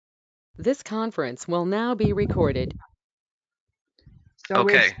This conference will now be recorded. So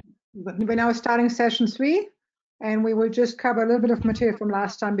Okay. we're now starting session 3, and we will just cover a little bit of material from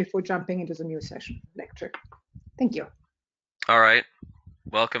last time before jumping into the new session lecture. Thank you. All right.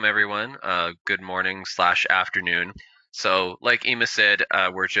 Welcome, everyone. Good morning / afternoon. So like Imme said,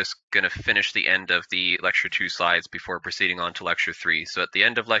 we're just going to finish the end of the lecture 2 slides before proceeding on to lecture 3. So at the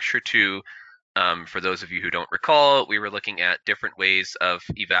end of lecture 2, for those of you who don't recall, we were looking at different ways of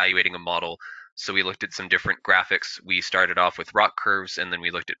evaluating a model. So we looked at some different graphics. We started off with rock curves, and then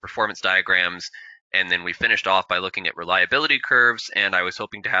we looked at performance diagrams, and then we finished off by looking at reliability curves, and I was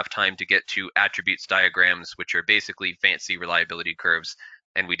hoping to have time to get to attributes diagrams, which are basically fancy reliability curves,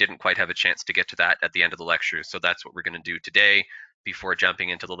 and we didn't quite have a chance to get to that at the end of the lecture. So that's what we're going to do today before jumping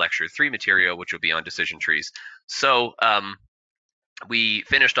into the lecture 3 material, which will be on decision trees. So we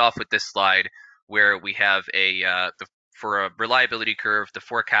finished off with this slide where we have for a reliability curve, the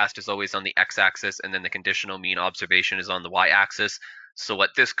forecast is always on the x-axis, and then the conditional mean observation is on the y-axis. So what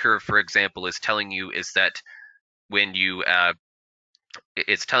this curve, for example, is telling you is that when you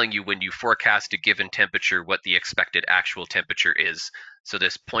it's telling you when you forecast a given temperature what the expected actual temperature is. So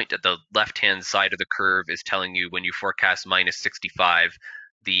this point at the left-hand side of the curve is telling you when you forecast minus 65,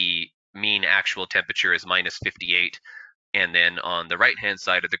 the mean actual temperature is minus 58. And then on the right-hand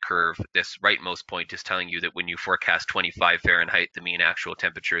side of the curve, this rightmost point is telling you that when you forecast 25 Fahrenheit, the mean actual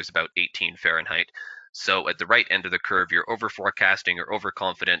temperature is about 18 Fahrenheit. So at the right end of the curve, you're over-forecasting or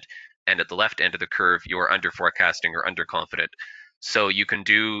overconfident, and at the left end of the curve, you're under-forecasting or underconfident. So you can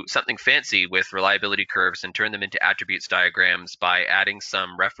do something fancy with reliability curves and turn them into attributes diagrams by adding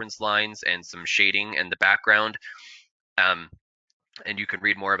some reference lines and some shading in the background. And you can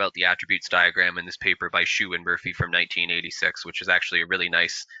read more about the attributes diagram in this paper by Shu and Murphy from 1986, which is actually a really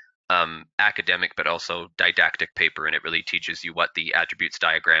nice academic but also didactic paper, and it really teaches you what the attributes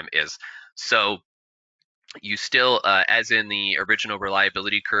diagram is. So you still, as in the original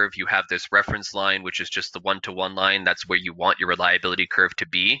reliability curve, you have this reference line, which is just the one-to-one line. That's where you want your reliability curve to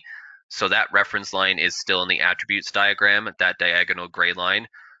be. So that reference line is still in the attributes diagram, that diagonal gray line.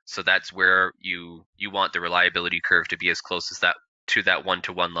 So that's where you want the reliability curve to be as close as that to that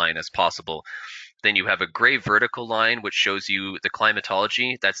one-to-one line as possible. Then you have a gray vertical line, which shows you the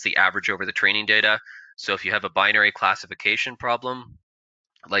climatology. That's the average over the training data. So if you have a binary classification problem,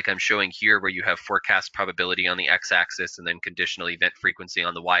 like I'm showing here, where you have forecast probability on the x-axis and then conditional event frequency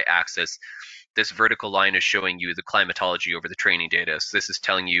on the y-axis, this vertical line is showing you the climatology over the training data. So this is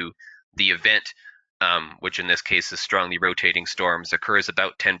telling you the event, which in this case is strongly rotating storms, occurs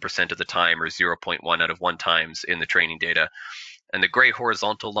about 10% of the time, or 0.1 out of 1 times in the training data. And the gray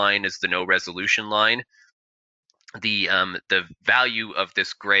horizontal line is the no resolution line. The value of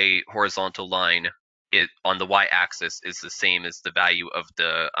this gray horizontal line on the y-axis is the same as the value of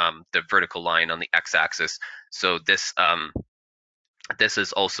the vertical line on the x-axis. So this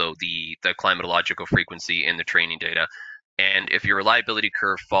is also the climatological frequency in the training data. And if your reliability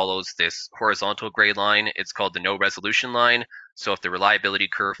curve follows this horizontal gray line, it's called the no resolution line. So if the reliability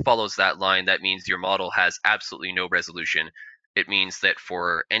curve follows that line, that means your model has absolutely no resolution. It means that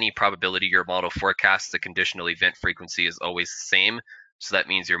for any probability your model forecasts, the conditional event frequency is always the same. So that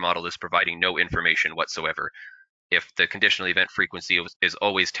means your model is providing no information whatsoever. If the conditional event frequency is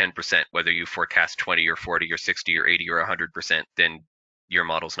always 10%, whether you forecast 20 or 40 or 60 or 80 or 100%, then your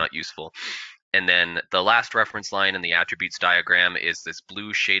model's not useful. And then the last reference line in the attributes diagram is this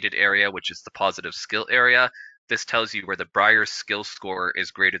blue shaded area, which is the positive skill area. This tells you where the Breyer skill score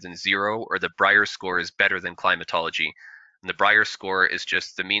is greater than 0, or the Breyer score is better than climatology. And the Breyer score is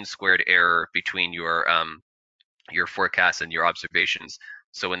just the mean squared error between your forecasts and your observations.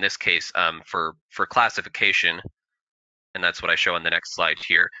 So in this case, for classification, and that's what I show on the next slide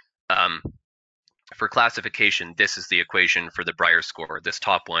here. For classification, this is the equation for the Breyer score, this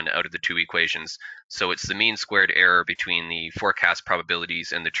top one out of the 2 equations. So it's the mean squared error between the forecast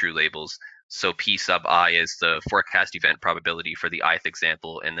probabilities and the true labels. So P sub I is the forecast event probability for the ith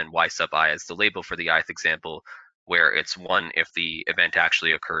example, and then Y sub I is the label for the ith example, where it's 1 if the event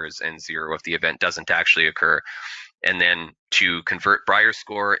actually occurs and 0 if the event doesn't actually occur. And then to convert Breyer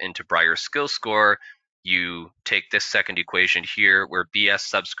score into Breyer skill score, you take this second equation here, where BS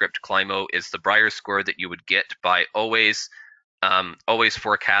subscript climo is the Breyer score that you would get by always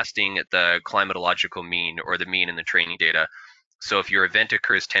forecasting the climatological mean, or the mean in the training data. So if your event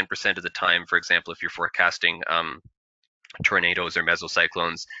occurs 10% of the time, for example, if you're forecasting tornadoes or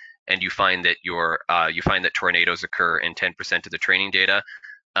mesocyclones, and you find that tornadoes occur in 10% of the training data,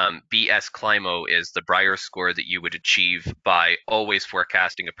 BS climo is the Breyer score that you would achieve by always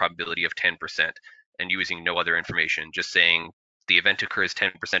forecasting a probability of 10% and using no other information, just saying the event occurs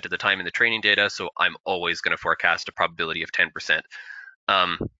 10% of the time in the training data, so I'm always going to forecast a probability of 10%.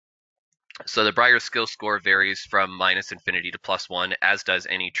 So the Breyer skill score varies from -infinity to +1, as does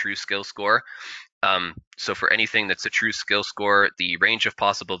any true skill score. So for anything that's a true skill score, the range of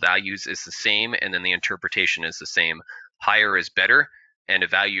possible values is the same, and then the interpretation is the same. Higher is better, and a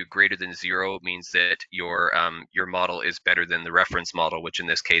value greater than 0 means that your model is better than the reference model, which in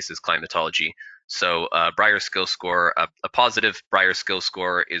this case is climatology. So Breyer skill score, a positive Breyer skill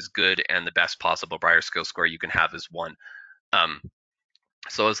score is good, and the best possible Breyer skill score you can have is 1.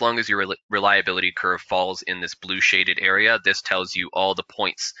 So as long as your reliability curve falls in this blue shaded area, this tells you all the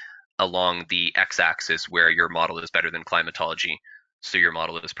points along the x-axis where your model is better than climatology. So your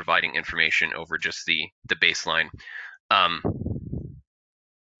model is providing information over just the baseline.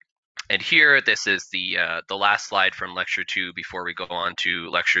 And here, this is the last slide from lecture 2 before we go on to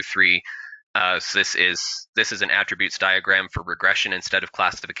lecture 3. So this is an attributes diagram for regression instead of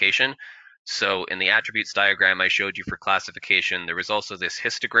classification. So in the attributes diagram I showed you for classification, there was also this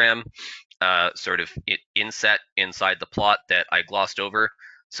histogram sort of inset inside the plot that I glossed over.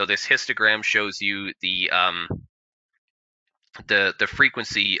 So this histogram shows you the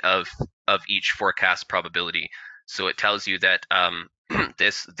frequency of each forecast probability. So it tells you that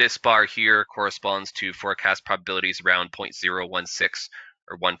this bar here corresponds to forecast probabilities around 0.016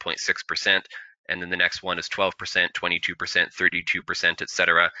 or 1.6%, and then the next one is 12%, 22%, 32%,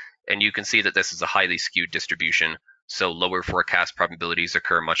 etc. And you can see that this is a highly skewed distribution. So lower forecast probabilities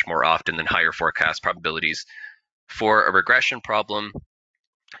occur much more often than higher forecast probabilities. For a regression problem,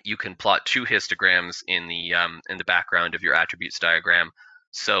 you can plot 2 histograms in the background of your attributes diagram.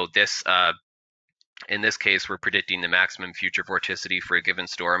 So this, in this case, we're predicting the maximum future vorticity for a given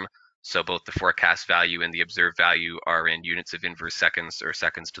storm. So both the forecast value and the observed value are in units of inverse seconds, or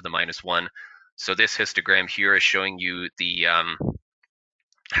seconds to the -1. So this histogram here is showing you the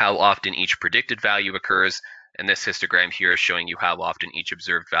how often each predicted value occurs, and this histogram here is showing you how often each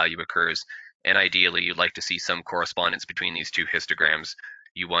observed value occurs. And ideally, you'd like to see some correspondence between these 2 histograms.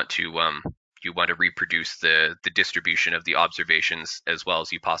 You want to reproduce the distribution of the observations as well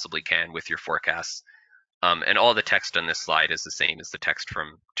as you possibly can with your forecasts. And all the text on this slide is the same as the text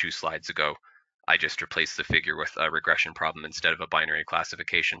from 2 slides ago. I just replaced the figure with a regression problem instead of a binary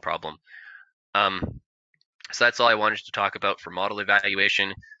classification problem. So that's all I wanted to talk about for model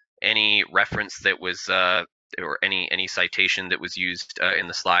evaluation. Any reference that was or any citation that was used in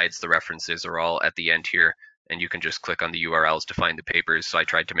the slides, the references are all at the end here, and you can just click on the URLs to find the papers. So I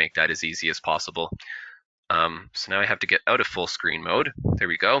tried to make that as easy as possible. So now I have to get out of full screen mode. There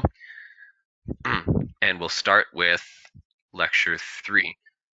we go. And we'll start with lecture 3.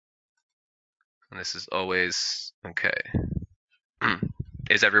 And this is always, okay.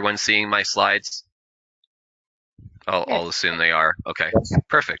 Is everyone seeing my slides? I'll assume they are. Okay,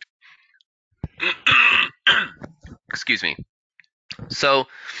 perfect. Excuse me. So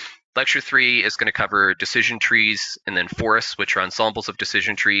lecture 3 is going to cover decision trees, and then forests, which are ensembles of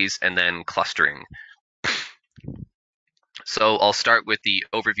decision trees, and then clustering. So I'll start with the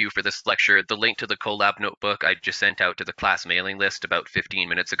overview for this lecture. The link to the Colab notebook I just sent out to the class mailing list about 15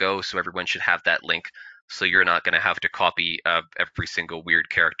 minutes ago, so everyone should have that link. So you're not going to have to copy every single weird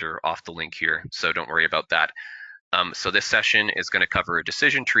character off the link here, so don't worry about that. So this session is going to cover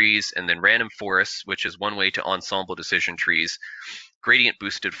decision trees, and then random forests, which is one way to ensemble decision trees, gradient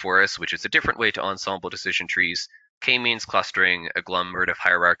boosted forests, which is a different way to ensemble decision trees, k-means clustering, agglomerative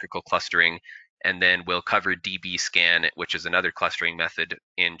hierarchical clustering, and then we'll cover DB scan, which is another clustering method,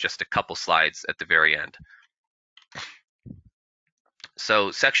 in just a couple slides at the very end.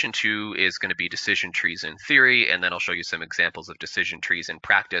 So section 2 is going to be decision trees in theory, and then I'll show you some examples of decision trees in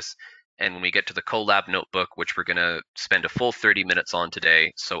practice. And when we get to the Colab notebook, which we're going to spend a full 30 minutes on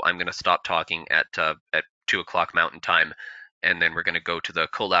today, so I'm going to stop talking at 2 o'clock Mountain Time, and then we're going to go to the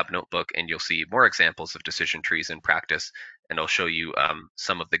Colab notebook, and you'll see more examples of decision trees in practice, and I'll show you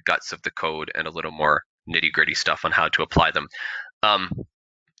some of the guts of the code and a little more nitty-gritty stuff on how to apply them.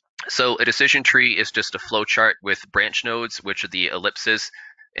 So a decision tree is just a flowchart with branch nodes, which are the ellipses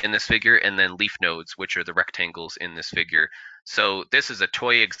in this figure, and then leaf nodes, which are the rectangles in this figure. So this is a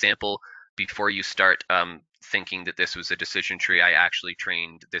toy example. Before you start thinking that this was a decision tree I actually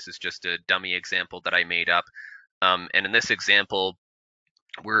trained, this is just a dummy example that I made up. And in this example,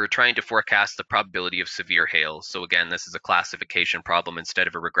 we're trying to forecast the probability of severe hail. So again, this is a classification problem instead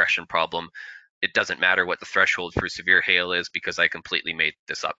of a regression problem. It doesn't matter what the threshold for severe hail is because I completely made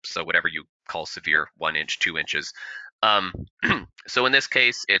this up. So whatever you call severe, 1 inch, 2 inches. So in this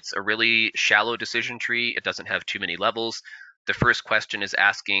case, it's a really shallow decision tree. It doesn't have too many levels. The first question is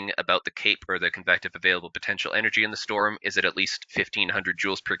asking about the CAPE, or the convective available potential energy in the storm. Is it at least 1500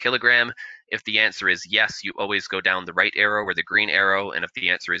 joules per kilogram? If the answer is yes, you always go down the right arrow or the green arrow, and if the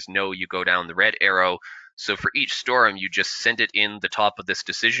answer is no, you go down the red arrow. So for each storm, you just send it in the top of this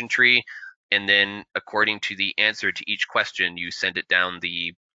decision tree, and then according to the answer to each question, you send it down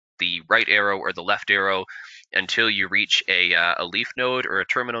the right arrow or the left arrow until you reach a leaf node or a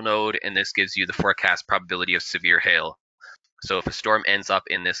terminal node, and this gives you the forecast probability of severe hail. So if a storm ends up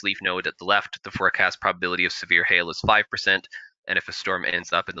in this leaf node at the left, the forecast probability of severe hail is 5%, and if a storm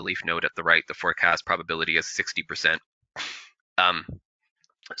ends up in the leaf node at the right, the forecast probability is 60%.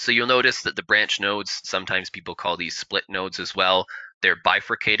 So you'll notice that the branch nodes, sometimes people call these split nodes as well, they're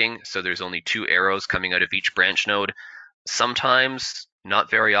bifurcating, so there's only 2 arrows coming out of each branch node. Sometimes,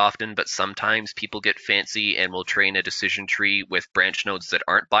 not very often, but sometimes people get fancy and will train a decision tree with branch nodes that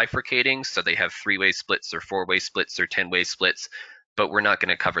aren't bifurcating, so they have 3-way splits or 4-way splits or 10-way splits, but we're not going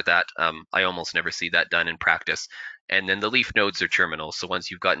to cover that. I almost never see that done in practice. And then the leaf nodes are terminal, so once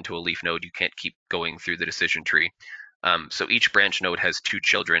you've gotten to a leaf node, you can't keep going through the decision tree. So each branch node has 2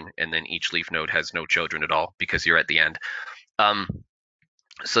 children, and then each leaf node has no children at all because you're at the end.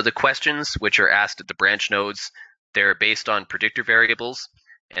 So the questions which are asked at the branch nodes, they're based on predictor variables,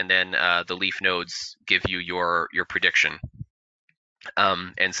 and then the leaf nodes give you your prediction.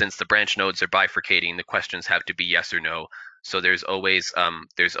 And since the branch nodes are bifurcating, the questions have to be yes or no. So there's always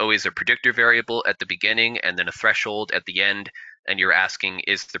a predictor variable at the beginning and then a threshold at the end, and you're asking,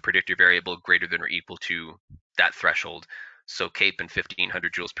 is the predictor variable greater than or equal to that threshold? So CAPE in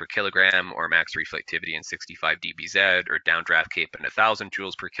 1500 joules per kilogram, or max reflectivity in 65 dBz, or downdraft CAPE in 1000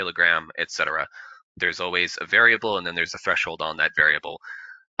 joules per kilogram, etc. There's always a variable, and then there's a threshold on that variable.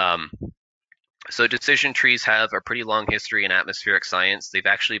 So decision trees have a pretty long history in atmospheric science. They've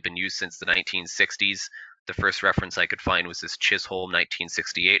actually been used since the 1960s. The first reference I could find was this Chisholm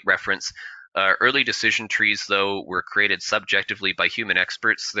 1968 reference. Early decision trees, though, were created subjectively by human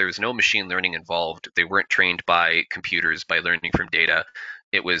experts. There was no machine learning involved. They weren't trained by computers by learning from data.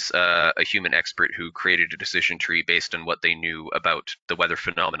 It was a human expert who created a decision tree based on what they knew about the weather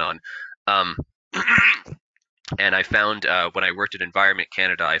phenomenon. And I found, when I worked at Environment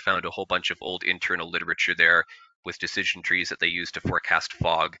Canada, I found a whole bunch of old internal literature there with decision trees that they used to forecast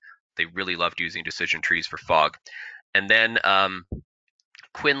fog. They really loved using decision trees for fog. And then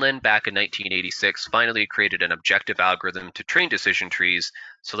Quinlan, back in 1986, finally created an objective algorithm to train decision trees.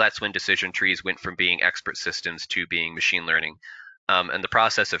 So that's when decision trees went from being expert systems to being machine learning. And the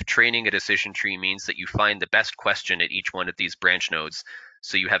process of training a decision tree means that you find the best question at each one of these branch nodes.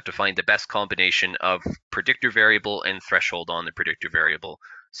 So you have to find the best combination of predictor variable and threshold on the predictor variable.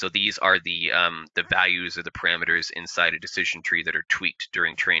 So these are the values or the parameters inside a decision tree that are tweaked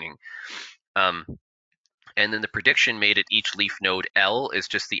during training. And then the prediction made at each leaf node L is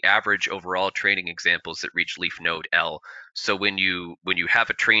just the average overall training examples that reach leaf node L. So when you have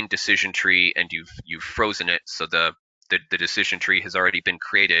a trained decision tree and you've frozen it, so the decision tree has already been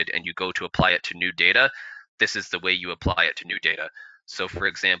created, and you go to apply it to new data, this is the way you apply it to new data. So for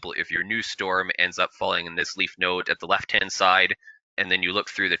example, if your new storm ends up falling in this leaf node at the left-hand side, and then you look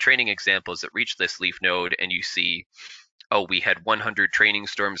through the training examples that reach this leaf node, and you see, oh, we had 100 training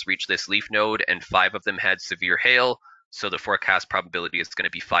storms reach this leaf node, and 5 of them had severe hail, so the forecast probability is going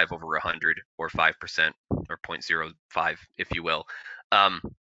to be 5 over 100, or 5%, or 0.05, if you will.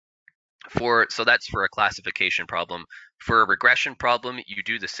 So that's for a classification problem. For a regression problem, you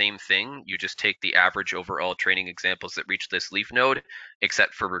do the same thing. You just take the average overall training examples that reach this leaf node,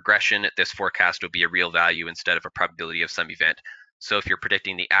 except for regression, this forecast will be a real value instead of a probability of some event. So if you're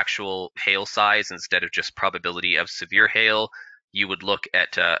predicting the actual hail size instead of just probability of severe hail, you would look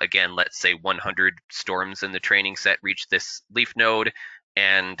at, again, let's say 100 storms in the training set reach this leaf node,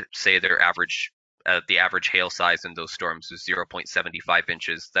 and say their average the average hail size in those storms is 0.75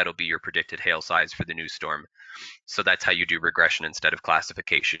 inches. That'll be your predicted hail size for the new storm. So that's how you do regression instead of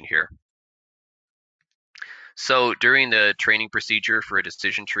classification here. So during the training procedure for a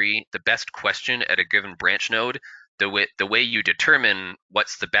decision tree, the best question at a given branch node, the way you determine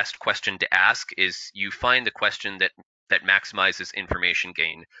what's the best question to ask is you find the question that maximizes information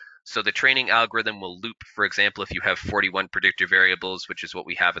gain. So the training algorithm will loop, for example, if you have 41 predictor variables, which is what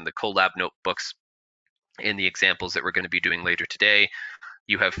we have in the COLAB notebooks, in the examples that we're going to be doing later today,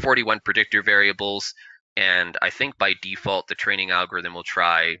 you have 41 predictor variables, and I think by default the training algorithm will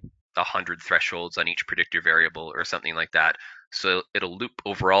try 100 thresholds on each predictor variable or something like that. So it'll loop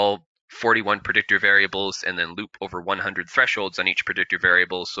overall 41 predictor variables and then loop over 100 thresholds on each predictor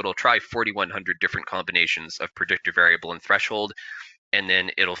variable. So it'll try 4,100 different combinations of predictor variable and threshold, and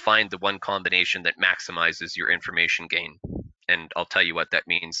then it'll find the one combination that maximizes your information gain. and I'll tell you what that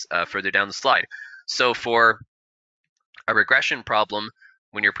means further down the slide. So for a regression problem,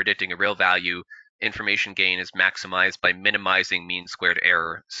 when you're predicting a real value, information gain is maximized by minimizing mean squared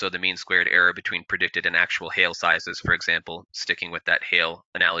error. So the mean squared error between predicted and actual hail sizes, for example, sticking with that hail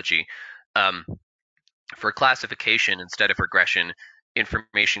analogy. For classification instead of regression,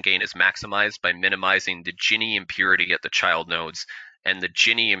 information gain is maximized by minimizing the Gini impurity at the child nodes. And the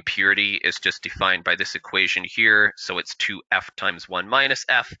Gini impurity is just defined by this equation here. So it's 2f times 1 minus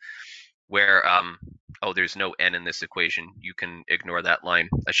f, where, oh, there's no n in this equation. You can ignore that line.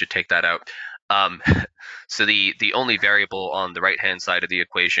 I should take that out. So the only variable on the right-hand side of the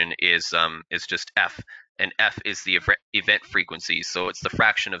equation is just f, and f is the event frequency. So it's the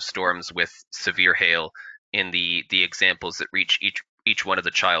fraction of storms with severe hail in the examples that reach each one of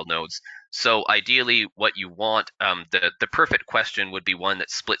the child nodes. So ideally, what you want, the perfect question would be one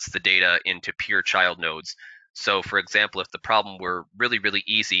that splits the data into pure child nodes. So for example, if the problem were really, really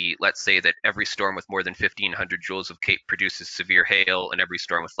easy, let's say that every storm with more than 1,500 joules of CAPE produces severe hail, and every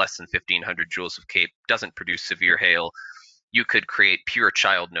storm with less than 1,500 joules of CAPE doesn't produce severe hail, you could create pure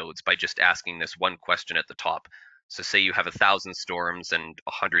child nodes by just asking this one question at the top. So say you have 1,000 storms and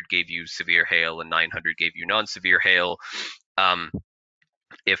 100 gave you severe hail and 900 gave you non-severe hail.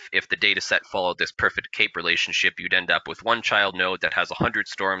 If the data set followed this perfect CAPE relationship, you'd end up with one child node that has 100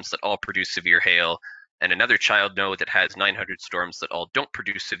 storms that all produce severe hail, and another child node that has 900 storms that all don't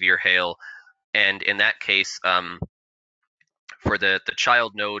produce severe hail. And in that case, for the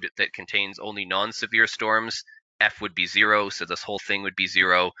child node that contains only non-severe storms, f would be 0, so this whole thing would be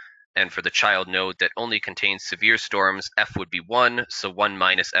 0. And for the child node that only contains severe storms, f would be 1, so 1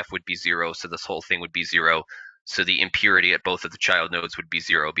 minus f would be 0, so this whole thing would be 0. So the impurity at both of the child nodes would be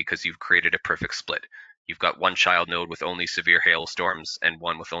 0 because you've created a perfect split. You've got one child node with only severe hailstorms and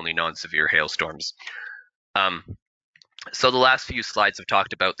one with only non-severe hailstorms. So the last few slides have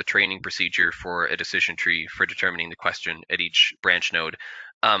talked about the training procedure for a decision tree for determining the question at each branch node.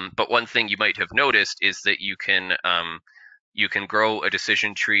 But one thing you might have noticed is that you can grow a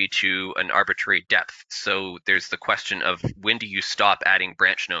decision tree to an arbitrary depth. So there's the question of when do you stop adding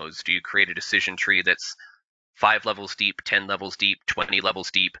branch nodes? Do you create a decision tree that's 5 levels deep, 10 levels deep, 20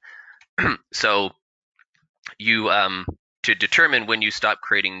 levels deep? So you to determine when you stop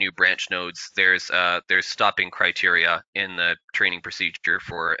creating new branch nodes, there's stopping criteria in the training procedure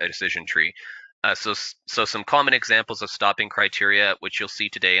for a decision tree. So some common examples of stopping criteria, which you'll see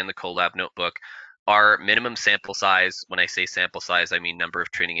today in the Colab notebook, are minimum sample size. When I say sample size, I mean number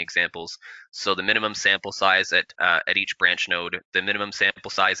of training examples. So the minimum sample size at each branch node, the minimum sample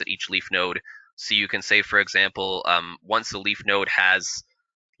size at each leaf node. So you can say, for example, once a leaf node has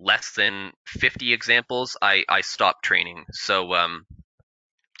less than 50 examples, I stop training. So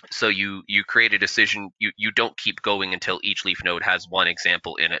so you create a decision, you don't keep going until each leaf node has one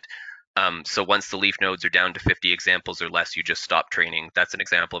example in it. So once the leaf nodes are down to 50 examples or less, you just stop training. That's an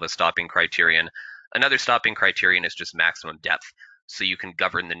example of a stopping criterion. Another stopping criterion is just maximum depth. So you can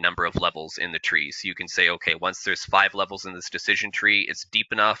govern the number of levels in the tree. So you can say, okay, once there's 5 levels in this decision tree, it's deep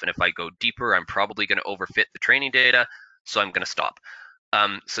enough, and if I go deeper, I'm probably going to overfit the training data, so I'm going to stop.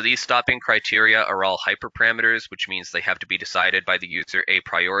 So these stopping criteria are all hyperparameters, which means they have to be decided by the user a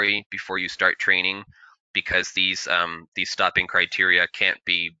priori before you start training, because these stopping criteria can't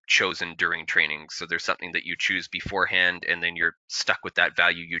be chosen during training. So there's something that you choose beforehand, and then you're stuck with that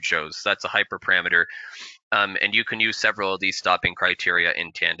value you chose. So that's a hyperparameter. And you can use several of these stopping criteria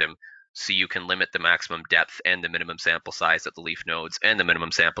in tandem. So you can limit the maximum depth and the minimum sample size at the leaf nodes and the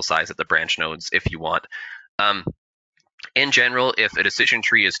minimum sample size at the branch nodes if you want. In general, if a decision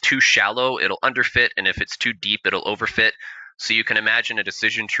tree is too shallow, it'll underfit, and if it's too deep, it'll overfit. So you can imagine a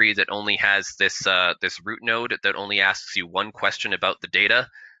decision tree that only has this root node that only asks you one question about the data,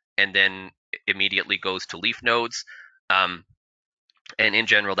 and then immediately goes to leaf nodes. And in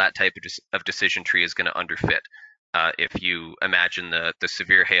general, that type of decision tree is going to underfit. If you imagine the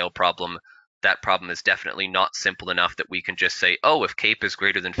severe hail problem, that problem is definitely not simple enough that we can just say, oh, if CAPE is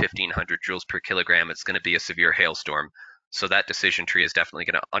greater than 1,500 joules per kilogram, it's going to be a severe hailstorm. So that decision tree is definitely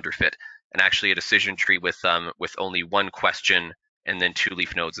going to underfit. And actually, a decision tree with only one question and then 2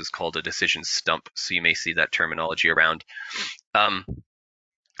 leaf nodes is called a decision stump. So you may see that terminology around.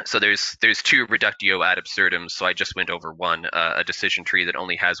 So there's 2 reductio ad absurdum. So I just went over one. A decision tree that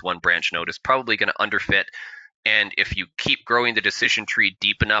only has one branch node is probably going to underfit. And if you keep growing the decision tree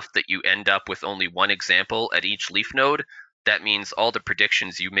deep enough that you end up with only one example at each leaf node, that means all the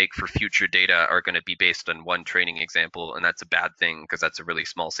predictions you make for future data are going to be based on one training example, and that's a bad thing because that's a really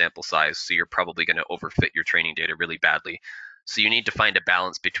small sample size, so you're probably going to overfit your training data really badly. So you need to find a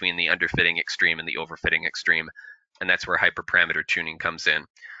balance between the underfitting extreme and the overfitting extreme. and that's where hyperparameter tuning comes in.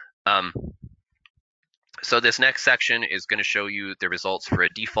 So this next section is going to show you the results for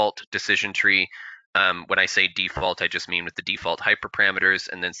a default decision tree. When I say default, I just mean with the default hyperparameters,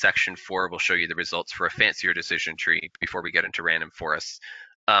 and then section 4 will show you the results for a fancier decision tree before we get into random forests.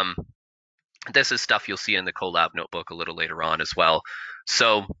 This is stuff you'll see in the Colab notebook a little later on as well.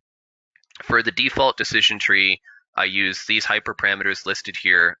 So for the default decision tree, I use these hyperparameters listed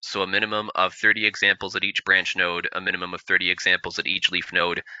here. So a minimum of 30 examples at each branch node, a minimum of 30 examples at each leaf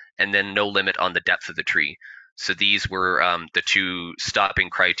node, and then no limit on the depth of the tree. So these were the two stopping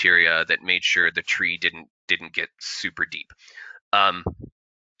criteria that made sure the tree didn't get super deep.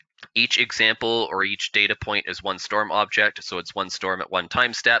 Each example or each data point is one storm object, so it's one storm at one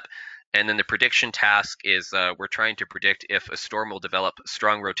time step. And then the prediction task is we're trying to predict if a storm will develop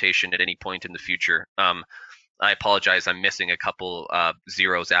strong rotation at any point in the future. I apologize, I'm missing a couple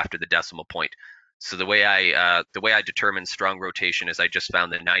zeros after the decimal point. So the way I determine strong rotation is I just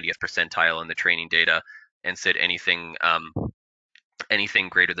found the 90th percentile in the training data and said anything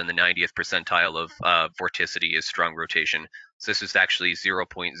greater than the 90th percentile of vorticity is strong rotation. So this is actually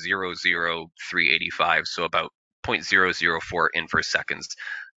 0.00385, so about 0.004 inverse seconds.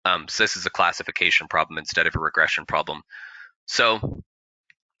 So this is a classification problem instead of a regression problem. So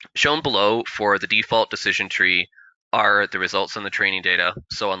shown below for the default decision tree are the results on the training data.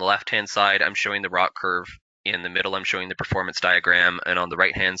 So on the left-hand side, I'm showing the ROC curve. In the middle, I'm showing the performance diagram. And on the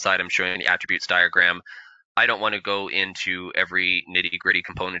right-hand side, I'm showing the attributes diagram. I don't want to go into every nitty-gritty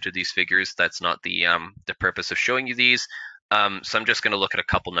component of these figures. That's not the purpose of showing you these. So I'm just going to look at a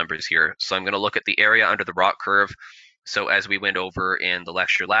couple numbers here. So I'm going to look at the area under the ROC curve. So as we went over in the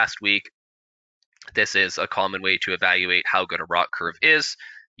lecture last week, this is a common way to evaluate how good a ROC curve is.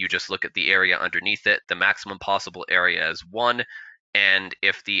 You just look at the area underneath it. The maximum possible area is 1. And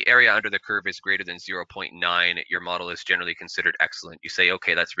if the area under the curve is greater than 0.9, your model is generally considered excellent. You say,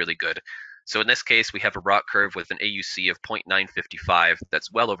 okay, that's really good. So in this case, we have a ROC curve with an AUC of 0.955.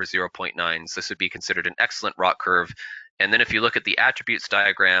 That's well over 0.9. So this would be considered an excellent ROC curve. And then if you look at the attributes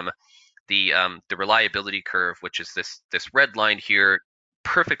diagram, the reliability curve, which is this red line here,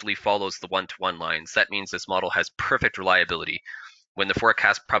 perfectly follows the one-to-one lines. That means this model has perfect reliability. When the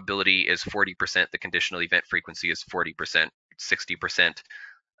forecast probability is 40%, the conditional event frequency is 40%, 60%,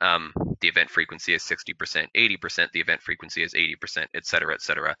 the event frequency is 60%, 80%, the event frequency is 80%, et cetera, et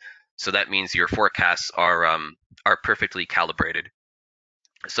cetera. So that means your forecasts are perfectly calibrated.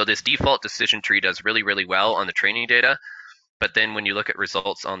 So this default decision tree does really, really well on the training data. But then when you look at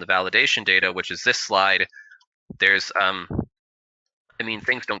results on the validation data, which is this slide, there's,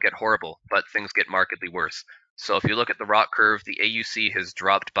 things don't get horrible, but things get markedly worse. So if you look at the ROC curve, the AUC has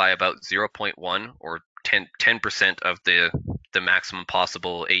dropped by about 0.1 or 10% of the maximum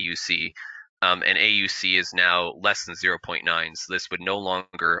possible AUC. And AUC is now less than 0.9. So this would no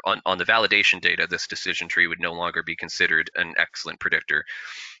longer, on the validation data, this decision tree would no longer be considered an excellent predictor.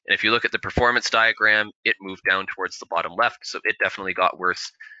 And if you look at the performance diagram, it moved down towards the bottom left, so it definitely got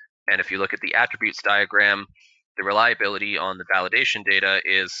worse. And if you look at the attributes diagram, the reliability on the validation data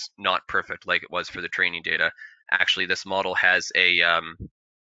is not perfect like it was for the training data. Actually, this model has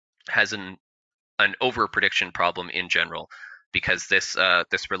an over prediction problem in general, because this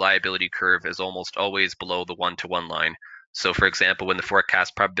reliability curve is almost always below the one-to-one line. So for example, when the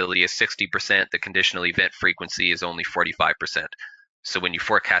forecast probability is 60%, the conditional event frequency is only 45%. So when you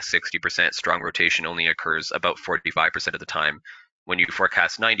forecast 60%, strong rotation only occurs about 45% of the time. When you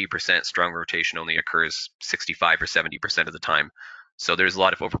forecast 90%, strong rotation only occurs 65 or 70% of the time. So there's a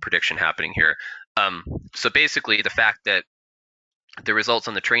lot of overprediction happening here. So basically, the fact that the results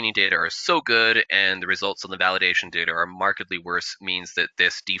on the training data are so good and the results on the validation data are markedly worse means that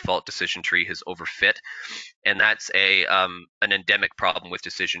this default decision tree has overfit. And that's an endemic problem with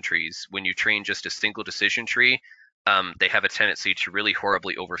decision trees. When you train just a single decision tree, they have a tendency to really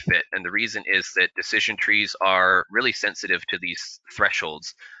horribly overfit. And the reason is that decision trees are really sensitive to these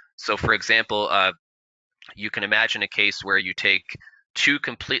thresholds. So for example, you can imagine a case where you take two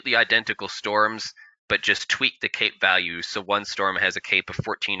completely identical storms, but just tweak the CAPE value. So one storm has a CAPE of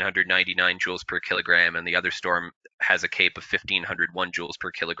 1,499 joules per kilogram, and the other storm has a CAPE of 1,501 joules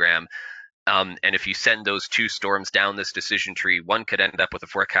per kilogram. And if you send those two storms down this decision tree, one could end up with a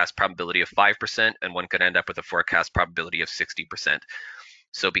forecast probability of 5%, and one could end up with a forecast probability of 60%.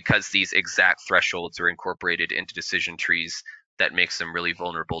 So because these exact thresholds are incorporated into decision trees, that makes them really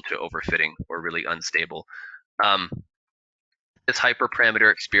vulnerable to overfitting or really unstable. This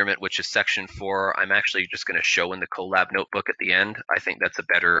hyperparameter experiment, which is section 4, I'm actually just going to show in the Colab notebook at the end. I think that's a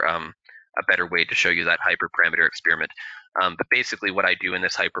better way to show you that hyperparameter experiment. But basically what I do in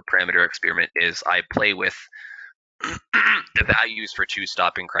this hyperparameter experiment is I play with the values for two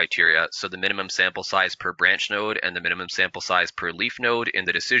stopping criteria. So the minimum sample size per branch node and the minimum sample size per leaf node in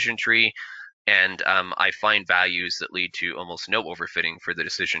the decision tree. And I find values that lead to almost no overfitting for the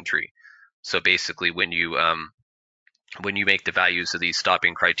decision tree. So basically, when you make the values of these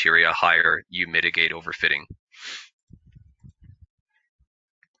stopping criteria higher, you mitigate overfitting.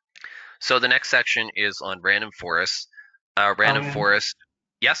 So the next section is on random forests. Random forest.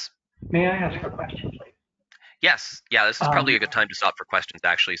 Yes? May I ask a question, please? Yes. Yeah, this is probably a good time to stop for questions,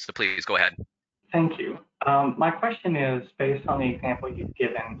 actually. So please go ahead. Thank you. My question is based on the example you've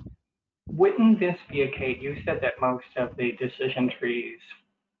given. Wouldn't this be a case? You said that most of the decision trees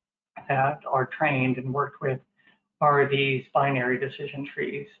that are trained and worked with are these binary decision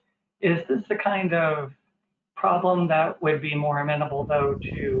trees. Is this the kind of problem that would be more amenable, though,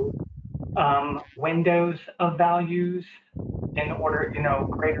 to windows of values in order,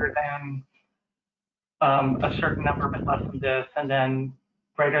 greater than a certain number but less than this, and then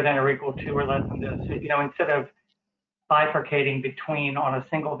greater than or equal to or less than this? Instead of bifurcating between on a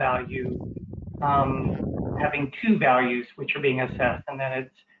single value, having two values which are being assessed, and then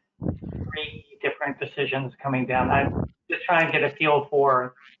it's three different decisions coming down. I'm just trying to get a feel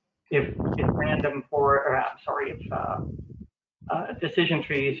for if decision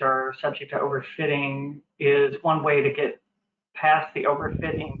trees are subject to overfitting, is one way to get past the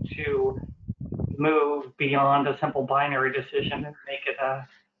overfitting to move beyond a simple binary decision and make it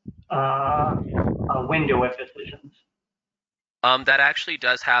a window of decisions. That actually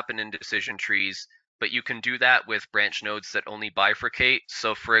does happen in decision trees, but you can do that with branch nodes that only bifurcate.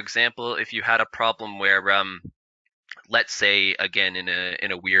 So for example, if you had a problem where, let's say, again,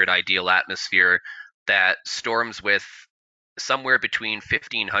 in a weird ideal atmosphere, that storms with somewhere between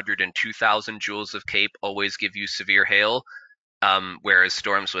 1,500 and 2,000 joules of CAPE always give you severe hail, whereas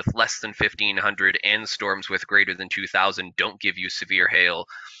storms with less than 1,500 and storms with greater than 2,000 don't give you severe hail.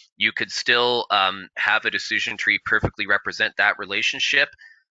 You could still have a decision tree perfectly represent that relationship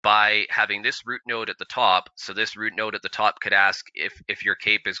by having this root node at the top. So this root node at the top could ask if your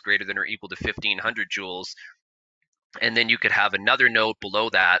CAPE is greater than or equal to 1,500 joules. And then you could have another node below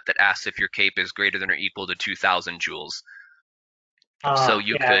that that asks if your CAPE is greater than or equal to 2,000 joules. So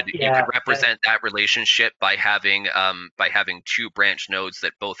you could represent that relationship by having two branch nodes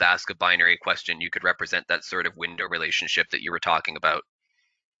that both ask a binary question. You could represent that sort of window relationship that you were talking about.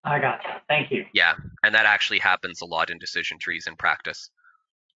 I gotcha. Thank you. Yeah, and that actually happens a lot in decision trees in practice.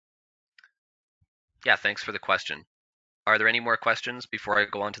 Yeah, thanks for the question. Are there any more questions before I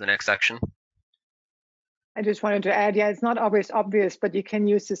go on to the next section? I just wanted to add, it's not always obvious, but you can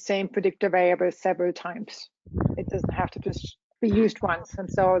use the same predictor variable several times. It doesn't have to just be used once. And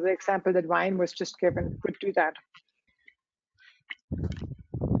so the example that Ryan was just given would do that.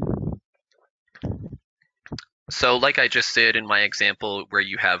 So like I just said in my example, where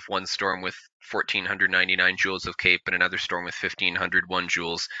you have one storm with 1,499 joules of CAPE and another storm with 1,501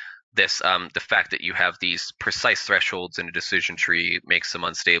 joules, this the fact that you have these precise thresholds in a decision tree makes them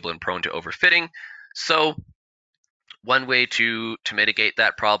unstable and prone to overfitting. So one way to mitigate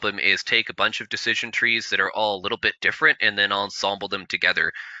that problem is take a bunch of decision trees that are all a little bit different and then ensemble them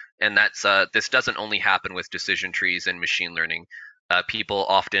together. And that's this doesn't only happen with decision trees and machine learning. People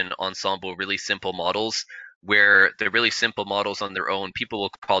often ensemble really simple models, where the really simple models on their own, people will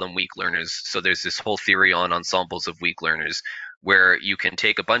call them weak learners. So there's this whole theory on ensembles of weak learners, where you can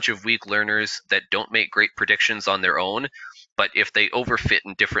take a bunch of weak learners that don't make great predictions on their own, but if they overfit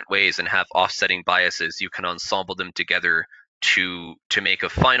in different ways and have offsetting biases, you can ensemble them together to make a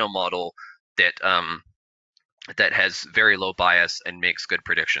final model that that has very low bias and makes good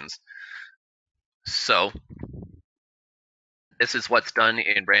predictions. So this is what's done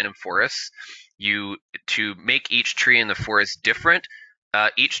in random forests. To make each tree in the forest different,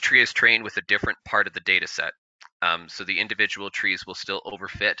 each tree is trained with a different part of the data set. So the individual trees will still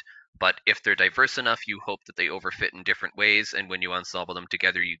overfit, but if they're diverse enough, you hope that they overfit in different ways, and when you ensemble them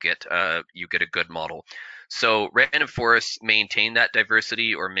together, you get a good model. So random forests maintain that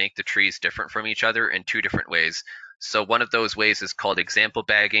diversity or make the trees different from each other in two different ways. So one of those ways is called example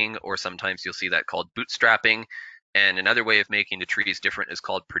bagging, or sometimes you'll see that called bootstrapping. And another way of making the trees different is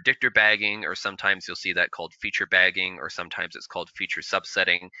called predictor bagging, or sometimes you'll see that called feature bagging, or sometimes it's called feature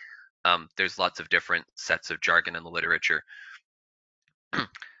subsetting. There's lots of different sets of jargon in the literature.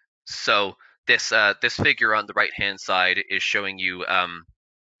 So this figure on the right-hand side is showing you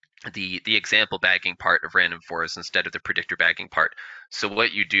the example bagging part of random forest instead of the predictor bagging part. So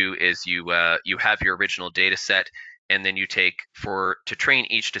what you do is you have your original data set, and then you take, to train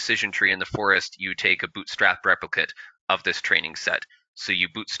each decision tree in the forest, you take a bootstrap replicate of this training set. So you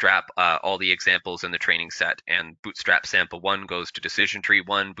bootstrap all the examples in the training set, and bootstrap sample 1 goes to decision tree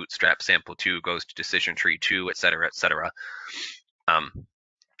 1, bootstrap sample 2 goes to decision tree 2, etc., etc.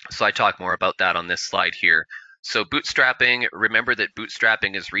 So I talk more about that on this slide here. So bootstrapping, remember that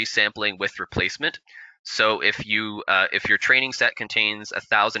bootstrapping is resampling with replacement. So if your training set contains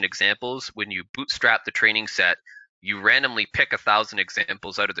 1,000 examples, when you bootstrap the training set, you randomly pick 1,000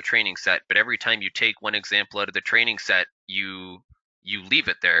 examples out of the training set, but every time you take one example out of the training set, you leave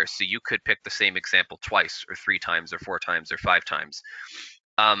it there. So you could pick the same example twice or 3 times or 4 times or 5 times.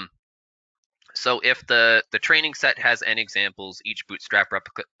 So if the training set has n examples, each bootstrap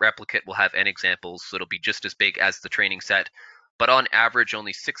replicate will have n examples, so it'll be just as big as the training set. But on average,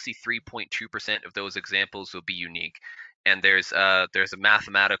 only 63.2% of those examples will be unique. And there's a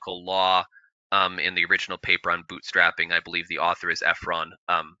mathematical law in the original paper on bootstrapping. I believe the author is Efron.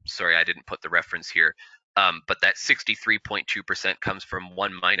 Sorry, I didn't put the reference here. But that 63.2% comes from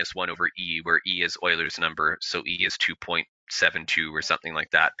 1 minus 1 over E, where E is Euler's number, so E is 2.72 or something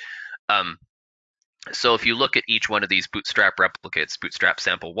like that. So if you look at each one of these bootstrap replicates, bootstrap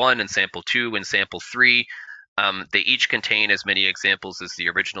sample 1 and sample 2 and sample 3, they each contain as many examples as the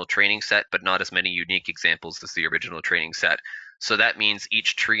original training set, but not as many unique examples as the original training set. So that means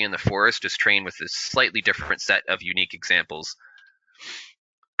each tree in the forest is trained with a slightly different set of unique examples.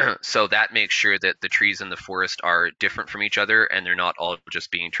 So that makes sure that the trees in the forest are different from each other, and they're not all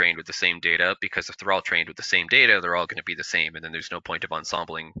just being trained with the same data, because if they're all trained with the same data, they're all going to be the same, and then there's no point of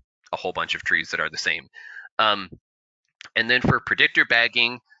ensembling a whole bunch of trees that are the same. And then for predictor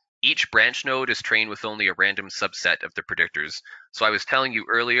bagging, each branch node is trained with only a random subset of the predictors. So I was telling you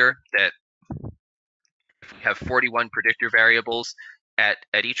earlier that if we have 41 predictor variables,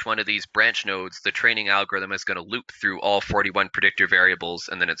 at each one of these branch nodes, the training algorithm is going to loop through all 41 predictor variables,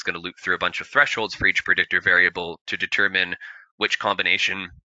 and then it's going to loop through a bunch of thresholds for each predictor variable to determine which combination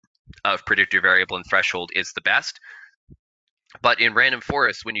of predictor variable and threshold is the best. But in random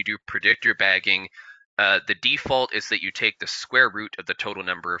forest, when you do predictor bagging, the default is that you take the square root of the total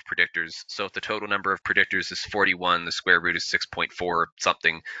number of predictors. So if the total number of predictors is 41, the square root is 6.4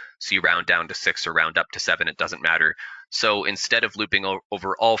 something. So you round down to 6 or round up to 7, it doesn't matter. So instead of looping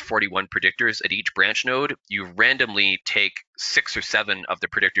over all 41 predictors at each branch node, you randomly take 6 or 7 of the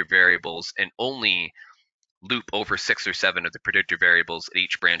predictor variables and only loop over 6 or 7 of the predictor variables at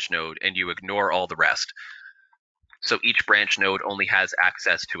each branch node, and you ignore all the rest. So each branch node only has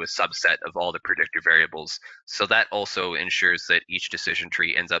access to a subset of all the predictor variables. So that also ensures that each decision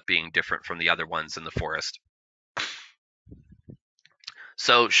tree ends up being different from the other ones in the forest.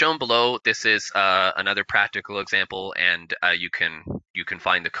 So shown below, this is another practical example, and you can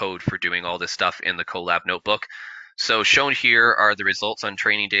find the code for doing all this stuff in the Colab notebook. So shown here are the results on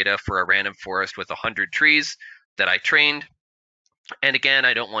training data for a random forest with 100 trees that I trained. And again,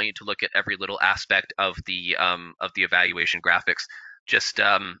 I don't want you to look at every little aspect of the evaluation graphics. Just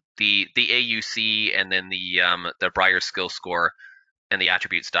the AUC and then the Breyer skill score and the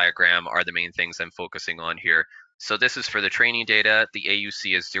attributes diagram are the main things I'm focusing on here. So this is for the training data. The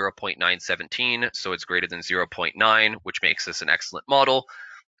AUC is 0.917, so it's greater than 0.9, which makes this an excellent model.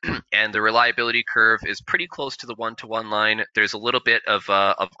 And the reliability curve is pretty close to the 1-to-1 line. There's a little bit of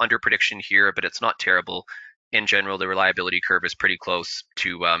under prediction here, but it's not terrible. In general, the reliability curve is pretty close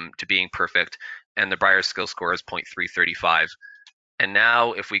to being perfect, and the Breyer skill score is 0.335. And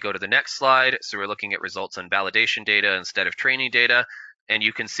now if we go to the next slide, so we're looking at results on validation data instead of training data, and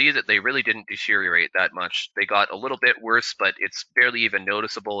you can see that they really didn't deteriorate that much. They got a little bit worse, but it's barely even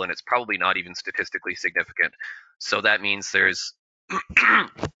noticeable, and it's probably not even statistically significant. So that means there's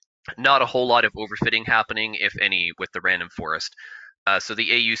not a whole lot of overfitting happening, if any, with the random forest. So the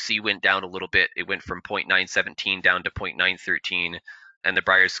AUC went down a little bit. It went from 0.917 down to 0.913, and the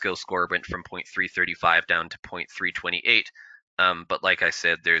Breyer skill score went from 0.335 down to 0.328. But like I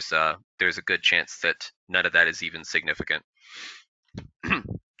said, there's a good chance that none of that is even significant.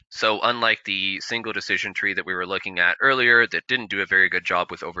 So unlike the single decision tree that we were looking at earlier that didn't do a very good job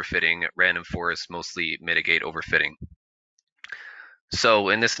with overfitting, random forests mostly mitigate overfitting. So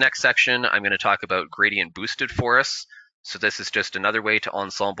in this next section, I'm going to talk about gradient boosted forests. So this is just another way to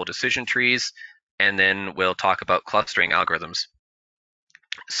ensemble decision trees, and then we'll talk about clustering algorithms.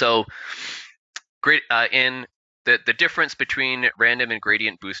 So the difference between random and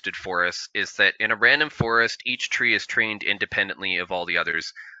gradient boosted forests is that in a random forest, each tree is trained independently of all the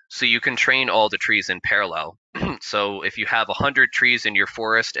others. So you can train all the trees in parallel. So if you have 100 trees in your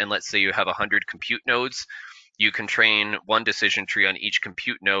forest, and let's say you have 100 compute nodes, you can train one decision tree on each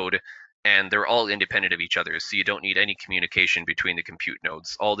compute node, and they're all independent of each other, so you don't need any communication between the compute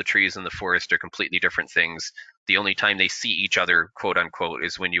nodes. All the trees in the forest are completely different things. The only time they see each other, quote unquote,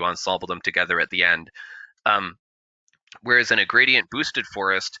 is when you ensemble them together at the end. Whereas in a gradient boosted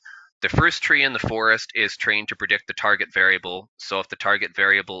forest, the first tree in the forest is trained to predict the target variable. So if the target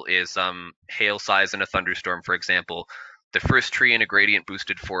variable is hail size in a thunderstorm, for example, the first tree in a gradient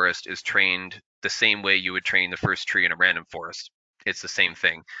boosted forest is trained the same way you would train the first tree in a random forest. It's the same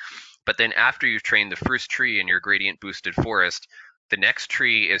thing. But then after you've trained the first tree in your gradient boosted forest, the next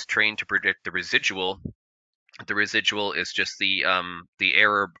tree is trained to predict the residual. The residual is just the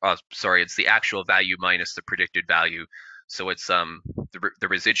error. It's the actual value minus the predicted value. So it's the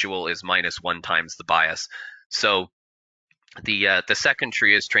residual is -1 times the bias. So the second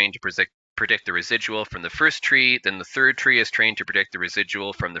tree is trained to predict the residual from the first tree. Then the third tree is trained to predict the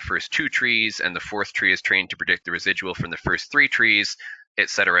residual from the first 2 trees, and the fourth tree is trained to predict the residual from the first 3 trees,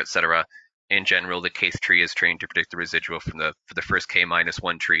 etc., etc. In general, the kth tree is trained to predict the residual for the first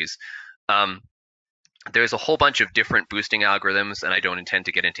k-1 trees. There's a whole bunch of different boosting algorithms, and I don't intend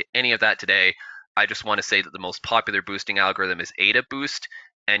to get into any of that today. I just want to say that the most popular boosting algorithm is Eta boost,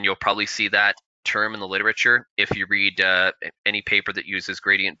 and you'll probably see that term in the literature if you read any paper that uses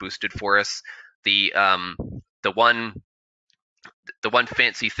gradient boosted forests. The one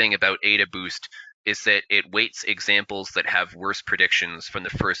fancy thing about Eta boost is that it weights examples that have worse predictions from the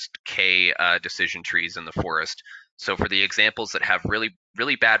first k decision trees in the forest. So for the examples that have really,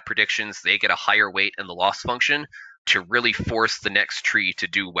 really bad predictions, they get a higher weight in the loss function to really force the next tree to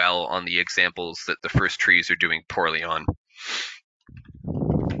do well on the examples that the first trees are doing poorly on.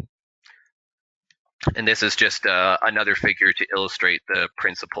 And this is just another figure to illustrate the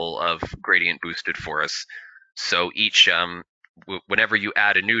principle of gradient boosted forests. So each, whenever you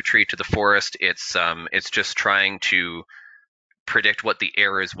add a new tree to the forest, it's just trying to predict what the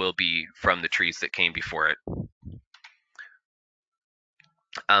errors will be from the trees that came before it.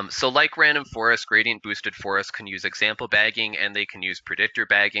 So like random forest, gradient boosted forests can use example bagging and they can use predictor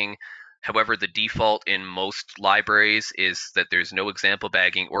bagging. However, the default in most libraries is that there's no example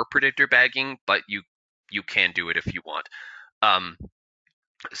bagging or predictor bagging, but you can do it if you want.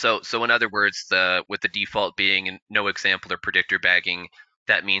 So in other words, with the default being no example or predictor bagging,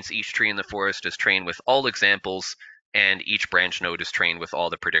 that means each tree in the forest is trained with all examples and each branch node is trained with all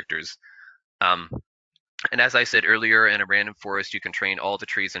the predictors. And as I said earlier, in a random forest, you can train all the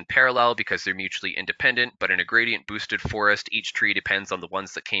trees in parallel because they're mutually independent, but in a gradient boosted forest, each tree depends on the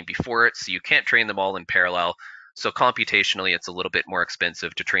ones that came before it, so you can't train them all in parallel. So computationally, it's a little bit more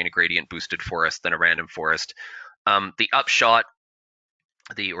expensive to train a gradient boosted forest than a random forest. The upshot,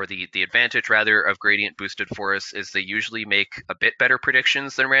 the advantage rather of gradient boosted forests is they usually make a bit better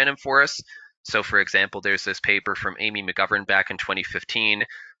predictions than random forests. So for example, there's this paper from Amy McGovern back in 2015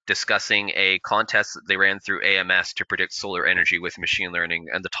 discussing a contest that they ran through AMS to predict solar energy with machine learning,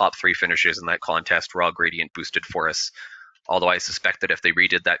 and the top 3 finishers in that contest were all gradient boosted forests. Although I suspect that if they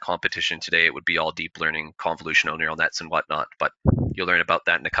redid that competition today, it would be all deep learning, convolutional neural nets and whatnot, but you'll learn about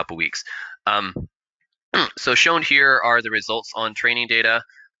that in a couple weeks. So shown here are the results on training data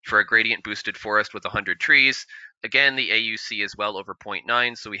for a gradient boosted forest with 100 trees. Again, the AUC is well over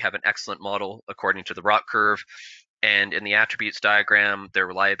 0.9, so we have an excellent model according to the ROC curve. And in the attributes diagram, their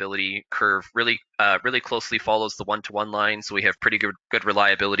reliability curve really closely follows the one-to-one line, so we have pretty good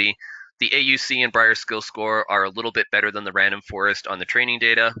reliability. The AUC and Breyer skill score are a little bit better than the random forest on the training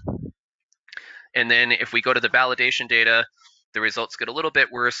data. And then if we go to the validation data, the results get a little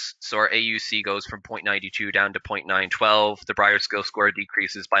bit worse. So our AUC goes from 0.92 down to 0.912. The Breyer skill score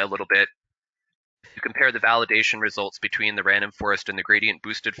decreases by a little bit. If you compare the validation results between the random forest and the gradient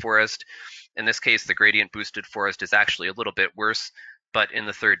boosted forest, in this case, the gradient boosted forest is actually a little bit worse, but in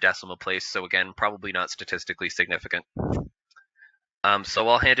the 3rd decimal place. So again, probably not statistically significant. So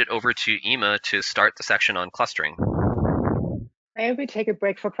I'll hand it over to Imme to start the section on clustering. Maybe we take a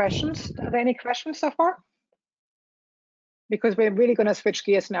break for questions. Are there any questions so far? Because we're really going to switch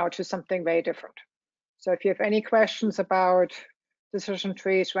gears now to something very different. So if you have any questions about decision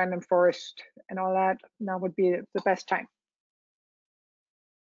trees, random forest, and all that, now would be the best time.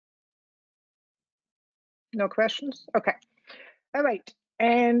 No questions? Okay. All right.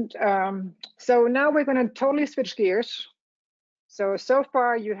 And so now we're going to totally switch gears. So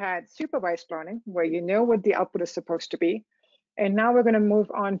far you had supervised learning, where you know what the output is supposed to be. And now we're going to move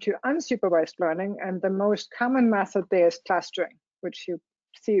on to unsupervised learning. And the most common method there is clustering, which you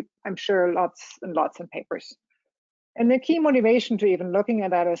see, I'm sure, lots and lots in papers. And the key motivation to even looking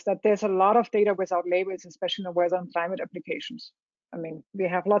at that is that there's a lot of data without labels, especially in the weather and climate applications. I mean, we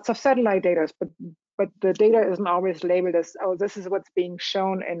have lots of satellite data, but but the data isn't always labeled as, oh, this is what's being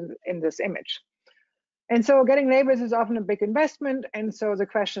shown in this image. And so getting labels is often a big investment. And so the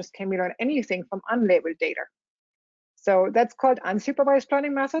question is, can we learn anything from unlabeled data? So that's called unsupervised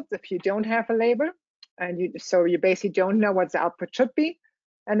learning methods if you don't have a label, and you basically don't know what the output should be.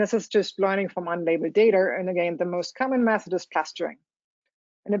 And this is just learning from unlabeled data. And again, the most common method is clustering.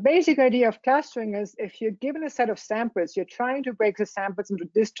 And the basic idea of clustering is if you're given a set of samples, you're trying to break the samples into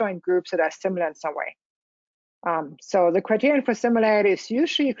disjoint groups that are similar in some way. So the criterion for similarity is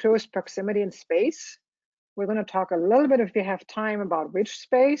usually close proximity in space. We're going to talk a little bit, if we have time, about which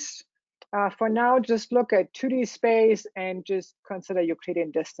space. For now, just look at 2D space and just consider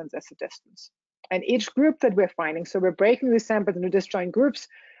Euclidean distance as a distance. And each group that we're finding, so we're breaking these samples into disjoint groups,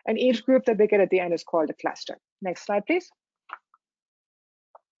 and each group that we get at the end is called a cluster. Next slide, please.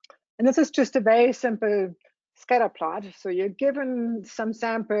 And this is just a very simple scatter plot. So you're given some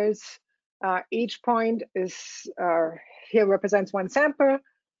samples. Each point is here represents one sample.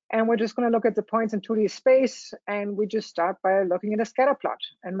 And we're just going to look at the points in 2D space. And we just start by looking at a scatter plot.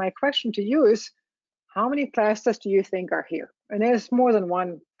 And my question to you is, how many clusters do you think are here? And there's more than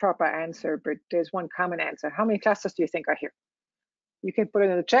one proper answer, but there's one common answer. How many clusters do you think are here? You can put it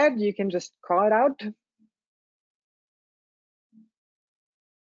in the chat. You can just call it out.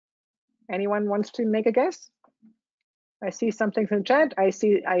 Anyone wants to make a guess? I see something in the chat. I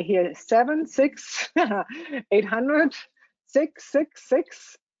hear 7, 6, 800, 6, 6,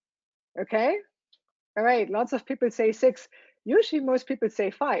 6. Okay. All right. Lots of people say 6. Usually most people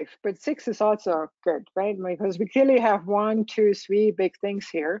say 5, but 6 is also good, right? Because we clearly have 1, 2, 3 big things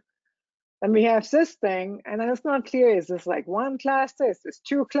here. Then we have this thing, and then it's not clear, is this like one cluster? Is this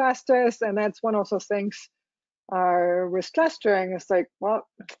 2 clusters? And that's one of those things with clustering. It's like, well,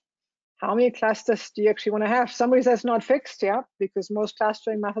 how many clusters do you actually want to have? Somebody says not fixed, yeah, because most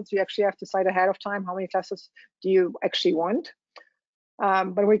clustering methods, you actually have to decide ahead of time how many clusters do you actually want.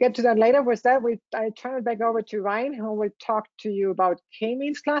 But we get to that later. With that, I turn it back over to Ryan, who will talk to you about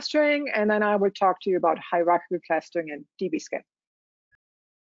k-means clustering, and then I will talk to you about hierarchical clustering and dbSCAN.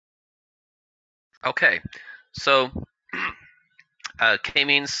 Okay, so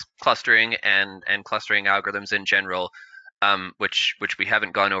k-means clustering and clustering algorithms in general, which we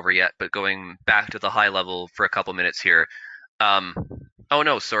haven't gone over yet, but going back to the high level for a couple minutes here. Oh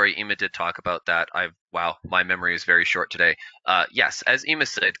no, sorry, Imme did talk about that. Wow, my memory is very short today. Yes, as Imme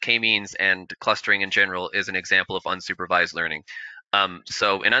said, k-means and clustering in general is an example of unsupervised learning.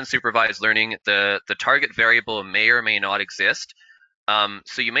 So in unsupervised learning, the target variable may or may not exist.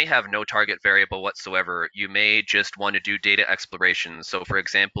 So you may have no target variable whatsoever. You may just want to do data exploration. So for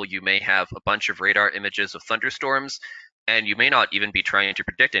example, you may have a bunch of radar images of thunderstorms, and you may not even be trying to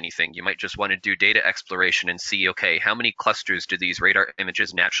predict anything. You might just want to do data exploration and see, okay, how many clusters do these radar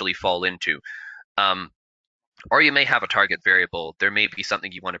images naturally fall into? Or you may have a target variable. There may be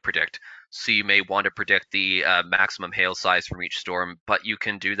something you want to predict. So you may want to predict the maximum hail size from each storm, but you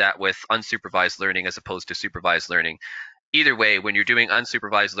can do that with unsupervised learning as opposed to supervised learning. Either way, when you're doing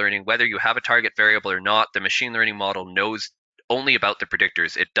unsupervised learning, whether you have a target variable or not, the machine learning model knows only about the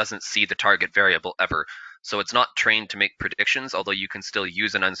predictors. It doesn't see the target variable ever. So it's not trained to make predictions, although you can still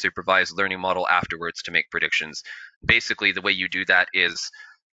use an unsupervised learning model afterwards to make predictions. Basically, the way you do that is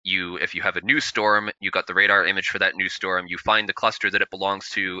if you have a new storm, you got the radar image for that new storm, you find the cluster that it belongs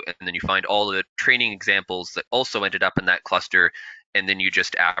to, and then you find all the training examples that also ended up in that cluster, and then you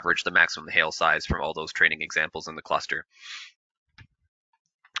just average the maximum hail size from all those training examples in the cluster,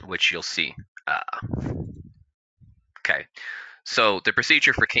 which you'll see. Okay, so the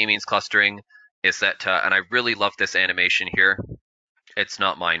procedure for k-means clustering is that, and I really love this animation here. It's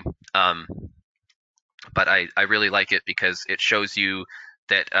not mine, but I really like it because it shows you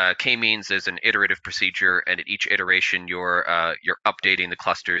that k-means is an iterative procedure, and at each iteration you're updating the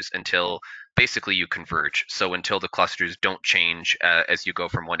clusters until basically you converge. So until the clusters don't change as you go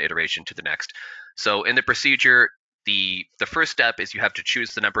from one iteration to the next. So in the procedure, the first step is you have to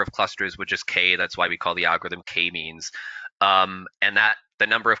choose the number of clusters, which is k. That's why we call the algorithm k-means. And that the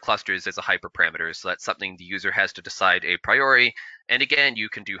number of clusters is a hyperparameter. So that's something the user has to decide a priori. And again, you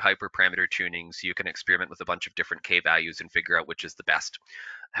can do hyperparameter tuning. So you can experiment with a bunch of different k values and figure out which is the best,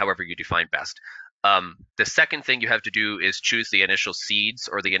 however you define best. The second thing you have to do is choose the initial seeds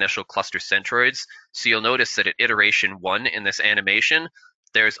or the initial cluster centroids. So you'll notice that at iteration 1 in this animation,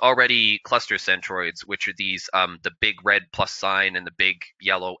 there's already cluster centroids, which are these the big red plus sign and the big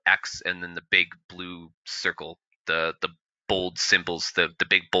yellow X and then the big blue circle, the bold symbols, the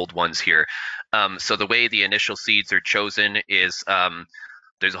big bold ones here. So the way the initial seeds are chosen is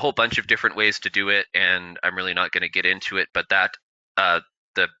there's a whole bunch of different ways to do it, and I'm really not going to get into it, but that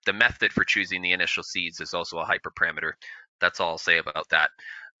the method for choosing the initial seeds is also a hyperparameter. That's all I'll say about that.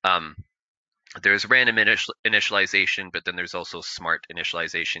 There's random initialization, but then there's also smart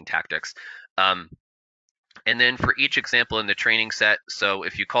initialization tactics. And then for each example in the training set, so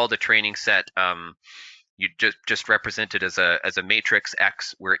if you call the training set, you just represent it as a matrix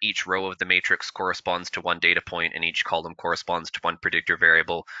X, where each row of the matrix corresponds to one data point and each column corresponds to one predictor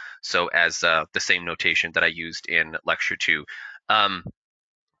variable. So as the same notation that I used in lecture 2.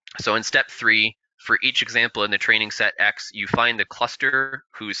 So in step 3, for each example in the training set X, you find the cluster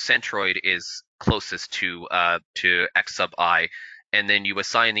whose centroid is closest to X sub I, and then you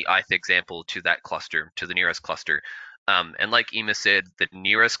assign the ith example to that cluster, to the nearest cluster. And like Imme said, the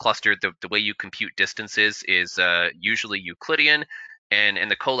nearest cluster, the way you compute distances is usually Euclidean. And in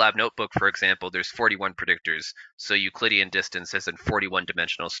the Colab notebook, for example, there's 41 predictors. So Euclidean distance is in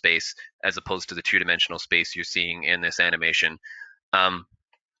 41-dimensional space, as opposed to the 2-dimensional space you're seeing in this animation.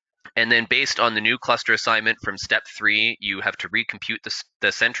 And then based on the new cluster assignment from step 3, you have to recompute the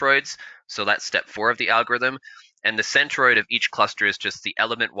centroids. So that's step 4 of the algorithm. And the centroid of each cluster is just the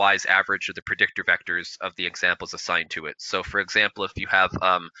element-wise average of the predictor vectors of the examples assigned to it. So for example, if you have,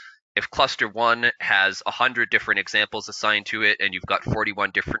 if cluster 1 has 100 different examples assigned to it and you've got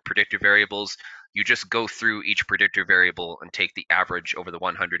 41 different predictor variables, you just go through each predictor variable and take the average over the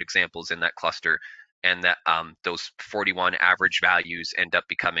 100 examples in that cluster. And that those 41 average values end up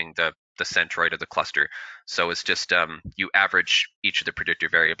becoming the centroid of the cluster. So it's just you average each of the predictor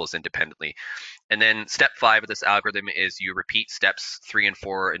variables independently. And then step 5 of this algorithm is you repeat steps 3 and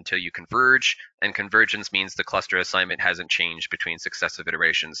 4 until you converge. And convergence means the cluster assignment hasn't changed between successive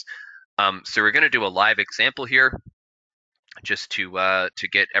iterations. So we're going to do a live example here, just to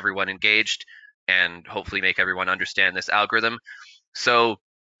get everyone engaged and hopefully make everyone understand this algorithm. So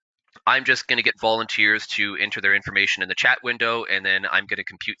I'm just going to get volunteers to enter their information in the chat window, and then I'm going to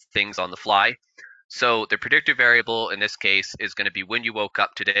compute things on the fly. So the predictor variable in this case is going to be when you woke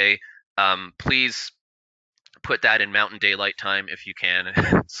up today. Please put that in Mountain Daylight Time if you can,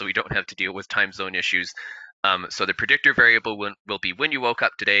 so we don't have to deal with time zone issues. So the predictor variable will be when you woke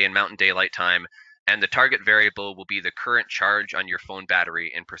up today in Mountain Daylight Time, and the target variable will be the current charge on your phone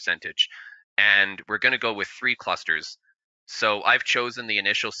battery in percentage. And we're going to go with 3 clusters. So I've chosen the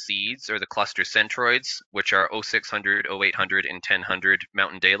initial seeds, or the cluster centroids, which are 0600, 0800, and 1000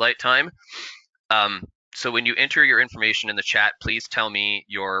 Mountain Daylight Time. So when you enter your information in the chat, please tell me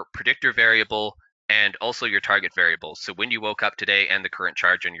your predictor variable and also your target variable. So when you woke up today and the current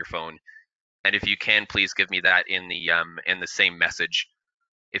charge on your phone. And if you can, please give me that in the same message.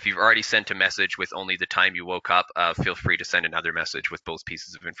 If you've already sent a message with only the time you woke up, feel free to send another message with both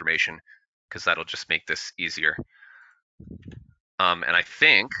pieces of information, because that'll just make this easier. And I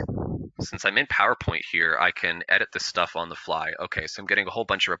think, since I'm in PowerPoint here, I can edit this stuff on the fly. Okay, so I'm getting a whole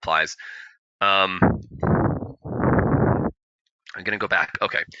bunch of replies. I'm going to go back.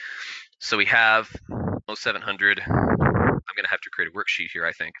 Okay, so we have 0700. I'm going to have to create a worksheet here,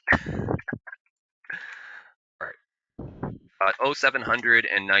 I think. All right. 0700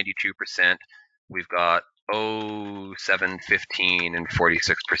 and 92%. We've got 0715 and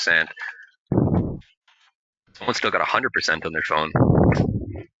 46%. Someone's still got 100% on their phone.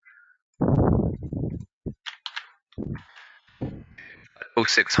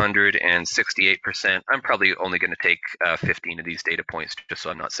 0600 and 68%. I'm probably only going to take 15 of these data points, just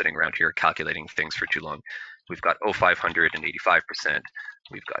so I'm not sitting around here calculating things for too long. We've got 0500 and 85%.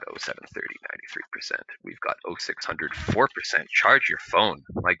 We've got 0730, 93%. We've got 0600, 4%. Charge your phone.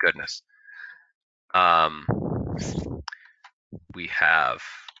 My goodness. We have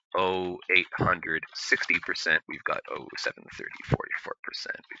 0800, 60%. We've got 0730,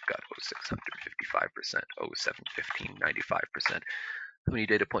 44%. We've got 0600, 55%. 0715, 95%. How many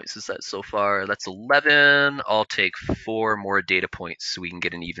data points is that so far? That's 11. I'll take 4 more data points so we can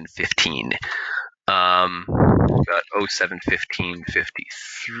get an even 15. We've got 0715,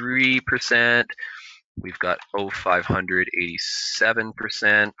 53%. We've got 0500,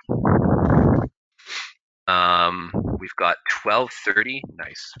 87%. We've got 1230,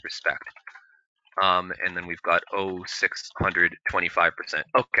 nice, respect. And then we've got 0600, 25%.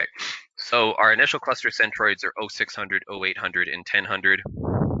 Okay, so our initial cluster centroids are 0600, 0800, and 1000.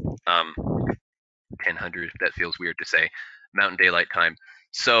 1000, that feels weird to say, Mountain Daylight Time.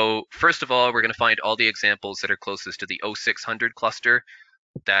 So first of all, we're going to find all the examples that are closest to the 0600 cluster.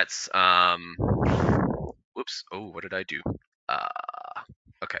 That's, whoops, oh, what did I do?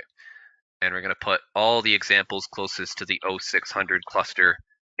 Okay. And we're going to put all the examples closest to the 0600 cluster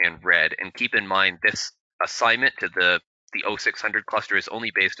in red. And keep in mind, this assignment to the 0600 cluster is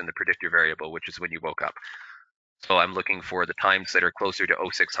only based on the predictor variable, which is when you woke up. So I'm looking for the times that are closer to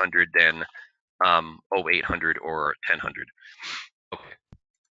 0600 than 0800 or 1000. Okay.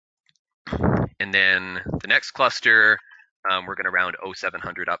 And then the next cluster, we're going to round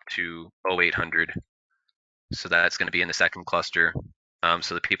 0700 up to 0800. So that's going to be in the second cluster.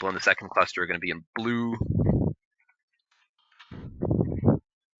 So the people in the second cluster are going to be in blue.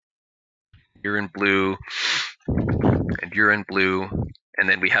 You're in blue, and you're in blue. And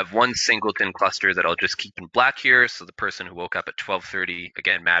then we have one singleton cluster that I'll just keep in black here. So the person who woke up at 12:30,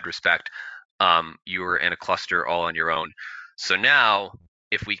 again, mad respect, you were in a cluster all on your own. So now,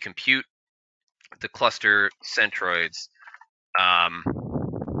 if we compute the cluster centroids,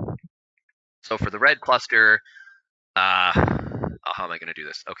 so for the red cluster, how am I going to do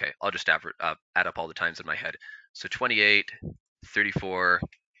this? Okay, I'll just add up all the times in my head. So 28, 34,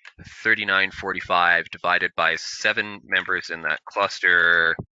 39, 45 divided by 7 members in that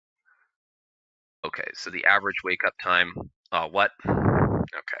cluster. Okay, so the average wake up time, what?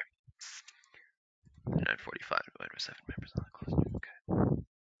 Okay. 9:45 divided by 7 members in that cluster. Okay.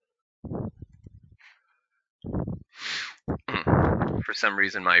 For some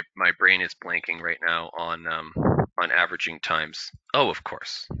reason, my brain is blanking right now on averaging times. Oh, of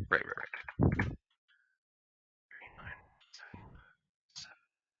course. Right.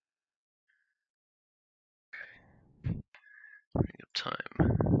 Time.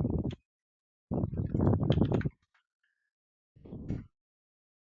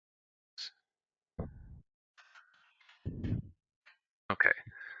 Okay,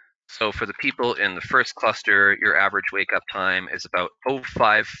 so for the people in the first cluster, your average wake up time is about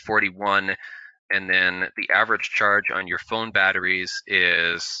 0541, and then the average charge on your phone batteries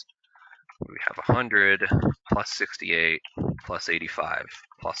is, we have 100 plus 68 plus 85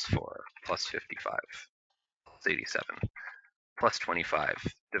 plus 4 plus 55 plus 87 plus 25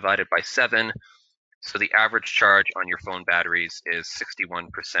 divided by 7. So the average charge on your phone batteries is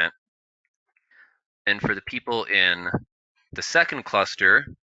 61%. And for the people in the second cluster,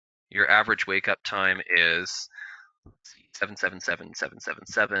 your average wake up time is 777, so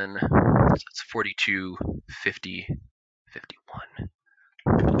that's 42, 50, 51.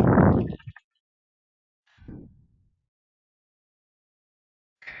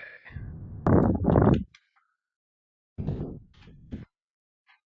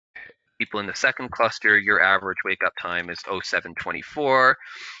 People in the second cluster, your average wake up time is 0724,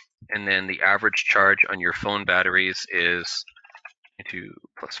 and then the average charge on your phone batteries is 2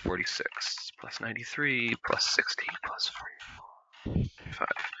 plus 46 plus 93 plus 60 plus 45.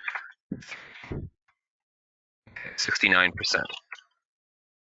 Okay, 69%.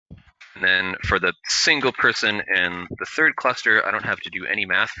 And then for the single person in the third cluster, I don't have to do any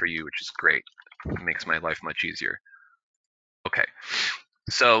math for you, which is great. It makes my life much easier. Okay,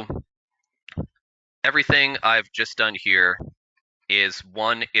 so everything I've just done here is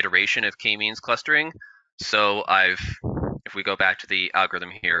one iteration of k-means clustering. So if we go back to the algorithm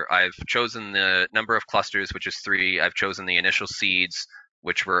here, I've chosen the number of clusters, which is 3. I've chosen the initial seeds,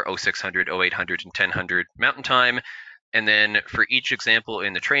 which were 0600, 0800, and 1000 mountain time. And then for each example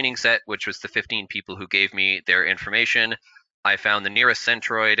in the training set, which was the 15 people who gave me their information, I found the nearest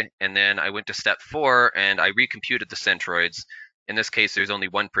centroid, and then I went to step 4 and I recomputed the centroids. In this case, there's only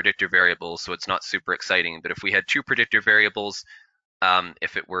one predictor variable, so it's not super exciting. But if we had 2 predictor variables,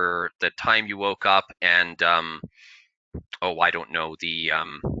 if it were the time you woke up and I don't know, the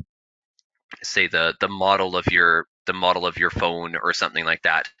say the model of your phone or something like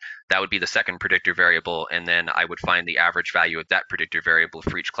that, that would be the second predictor variable, and then I would find the average value of that predictor variable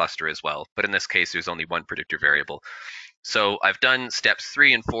for each cluster as well. But in this case, there's only one predictor variable. So I've done steps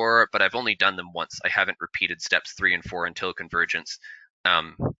 3 and 4, but I've only done them once. I haven't repeated steps 3 and 4 until convergence.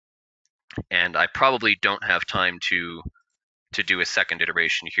 And I probably don't have time to do a second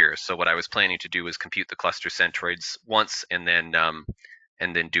iteration here. So what I was planning to do was compute the cluster centroids once and then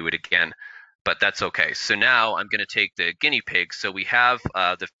do it again. But that's okay. So now I'm going to take the guinea pig. So we have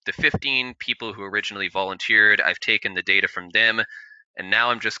the 15 people who originally volunteered. I've taken the data from them, and now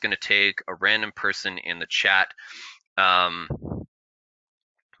I'm just going to take a random person in the chat.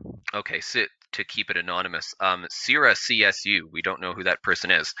 Okay, so to keep it anonymous, CIRA CSU, we don't know who that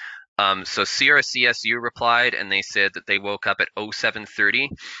person is. So CIRA CSU replied, and they said that they woke up at 0730,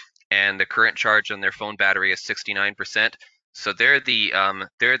 and the current charge on their phone battery is 69%. So they're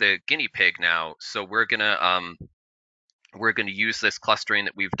the guinea pig now. So we're gonna use this clustering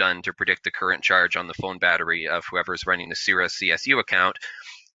that we've done to predict the current charge on the phone battery of whoever's running the CIRA CSU account.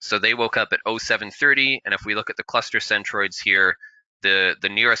 So they woke up at 0730, and if we look at the cluster centroids here, the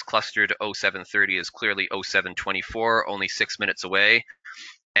nearest cluster to 0730 is clearly 0724, only 6 minutes away.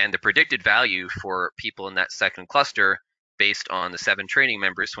 And the predicted value for people in that second cluster, based on the 7 training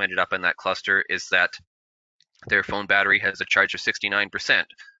members who ended up in that cluster, is that their phone battery has a charge of 69%.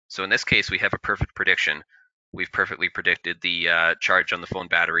 So in this case, we have a perfect prediction. We've perfectly predicted the charge on the phone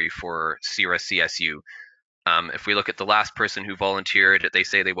battery for CIRA CSU. If we look at the last person who volunteered, they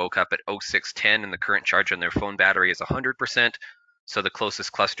say they woke up at 0610 and the current charge on their phone battery is 100%. So the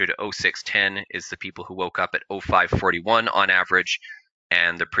closest cluster to 0610 is the people who woke up at 0541 on average,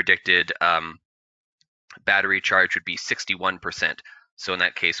 and the predicted battery charge would be 61%. So in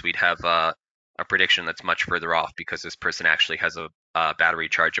that case, we'd have a prediction that's much further off because this person actually has a battery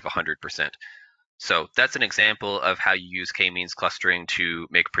charge of 100%. So that's an example of how you use k-means clustering to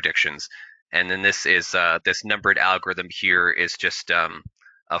make predictions. And then this is this numbered algorithm here is just a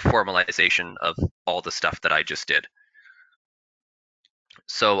formalization of all the stuff that I just did.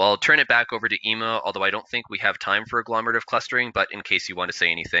 So I'll turn it back over to Imme, although I don't think we have time for agglomerative clustering, but in case you want to say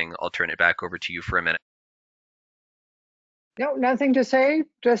anything, I'll turn it back over to you for a minute. No, nothing to say,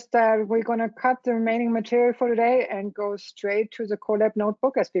 just that we're going to cut the remaining material for today and go straight to the Colab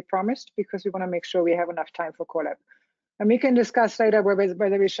notebook as we promised, because we want to make sure we have enough time for Colab. And we can discuss later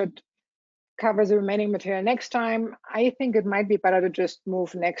whether we should cover the remaining material next time. I think it might be better to just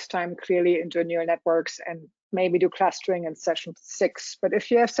move next time clearly into neural networks and maybe do clustering in session 6. But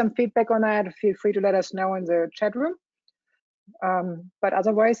if you have some feedback on that, feel free to let us know in the chat room. But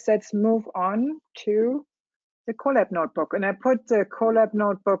otherwise, let's move on to the Colab notebook. And I put the Colab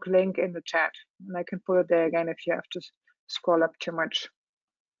notebook link in the chat, and I can put it there again if you have to scroll up too much.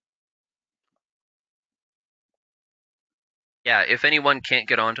 Yeah, if anyone can't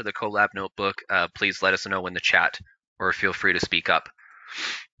get onto the Colab notebook, please let us know in the chat, or feel free to speak up,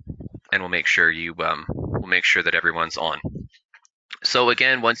 and we'll make sure that everyone's on. So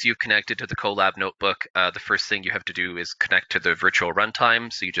again, once you've connected to the Colab notebook, the first thing you have to do is connect to the virtual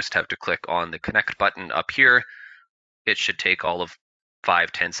runtime. So you just have to click on the connect button up here. It should take all of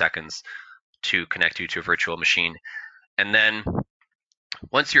 5-10 seconds to connect you to a virtual machine. And then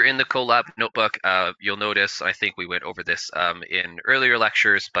once you're in the Colab notebook, you'll notice, I think we went over this in earlier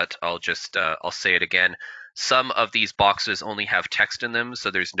lectures, but I'll say it again. Some of these boxes only have text in them,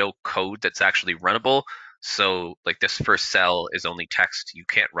 so there's no code that's actually runnable. So like this first cell is only text. You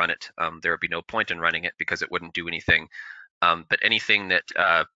can't run it. There would be no point in running it because it wouldn't do anything. But anything that's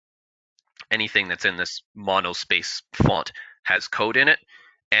in this monospace font has code in it.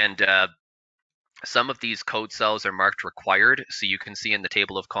 And some of these code cells are marked required. So you can see in the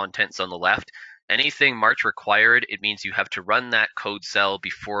table of contents on the left, anything marked required, it means you have to run that code cell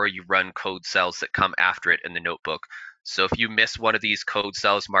before you run code cells that come after it in the notebook. So if you miss one of these code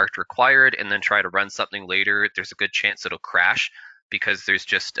cells marked required and then try to run something later, there's a good chance it'll crash, because there's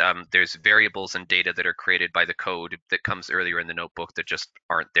just there's variables and data that are created by the code that comes earlier in the notebook that just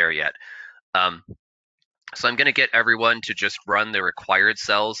aren't there yet. So I'm going to get everyone to just run the required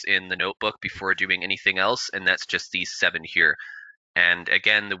cells in the notebook before doing anything else, and that's just these 7 here. And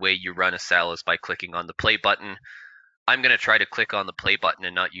again, the way you run a cell is by clicking on the play button. I'm going to try to click on the play button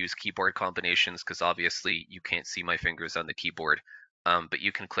and not use keyboard combinations because obviously you can't see my fingers on the keyboard, but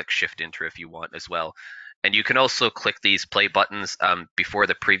you can click Shift-Enter if you want as well. And you can also click these play buttons before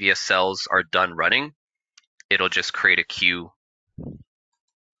the previous cells are done running. It'll just create a queue.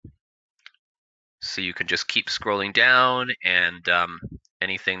 So you can just keep scrolling down, and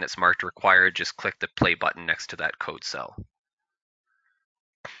anything that's marked required, just click the play button next to that code cell.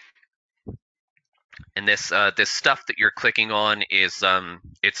 And this stuff that you're clicking on is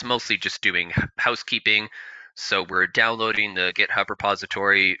it's mostly just doing housekeeping. So we're downloading the GitHub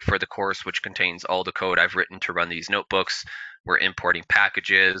repository for the course, which contains all the code I've written to run these notebooks. We're importing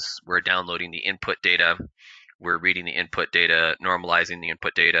packages. We're downloading the input data. We're reading the input data, normalizing the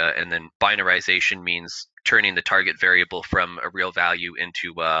input data, and then binarization means turning the target variable from a real value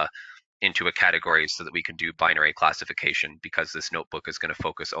into a category so that we can do binary classification, because this notebook is going to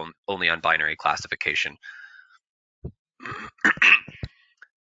focus only on binary classification.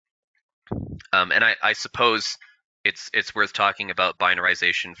 And I suppose it's worth talking about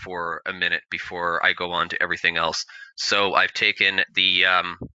binarization for a minute before I go on to everything else. So I've taken the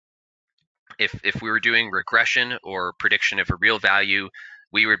if we were doing regression or prediction of a real value,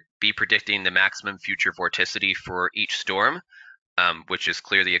 we would be predicting the maximum future vorticity for each storm, which is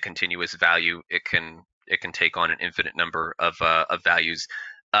clearly a continuous value. It can take on an infinite number of values.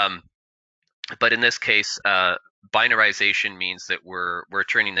 But in this case, binarization means that we're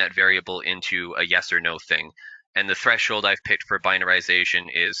turning that variable into a yes or no thing. And the threshold I've picked for binarization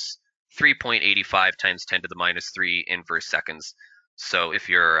is 3.85 times 10 to the minus 3 inverse seconds. So if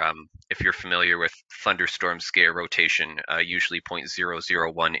you're familiar with thunderstorm scale rotation, usually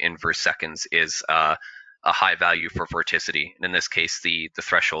 0.001 inverse seconds is a high value for vorticity. And in this case, the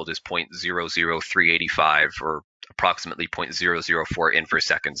threshold is 0.00385 or approximately 0.004 inverse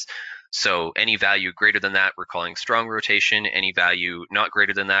seconds. So any value greater than that, we're calling strong rotation. Any value not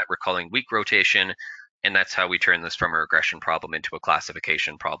greater than that, we're calling weak rotation. And that's how we turn this from a regression problem into a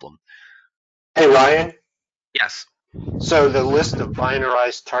classification problem. Hey, Ryan. Yes. So the list of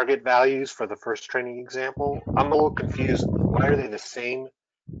binarized target values for the first training example, I'm a little confused. Why are they the same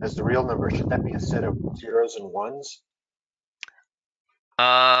as the real number? Should that be a set of zeros and ones?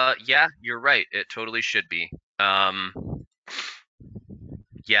 Yeah, you're right. It totally should be.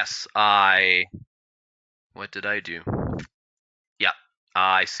 Yes, what did I do? Yeah,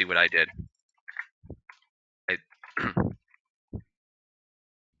 I see what I did.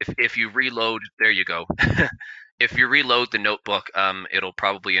 If you reload, there you go. If you reload the notebook, it'll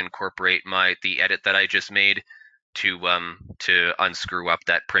probably incorporate the edit that I just made to unscrew up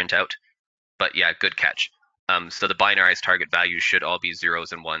that printout. But yeah, good catch. So the binarized target values should all be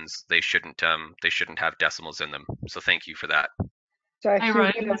zeros and ones. They shouldn't have decimals in them. So thank you for that. So if Hi, you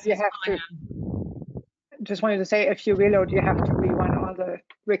Ryan. reload, This you is have to. Just wanted to say, if you reload, you have to rerun all the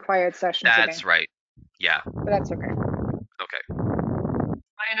required sessions That's again. right. Yeah. But that's okay. Okay.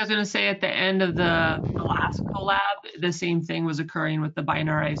 Ryan, I was going to say at the end of the last collab, the same thing was occurring with the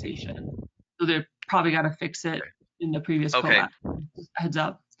binarization. So they probably got to fix it in the previous Okay. collab. Heads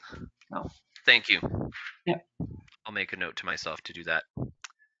up. So. Thank you. Yep. I'll make a note to myself to do that.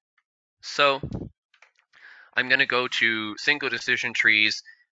 So I'm going to go to single decision trees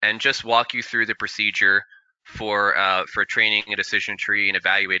and just walk you through the procedure for training a decision tree and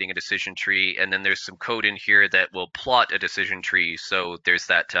evaluating a decision tree. And then there's some code in here that will plot a decision tree. So there's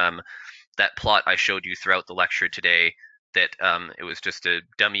that plot I showed you throughout the lecture today. That it was just a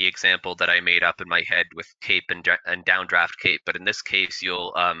dummy example that I made up in my head with cape and downdraft cape. But in this case,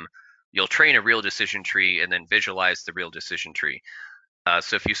 you'll train a real decision tree and then visualize the real decision tree.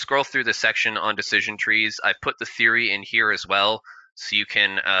 So if you scroll through the section on decision trees, I put the theory in here as well. So you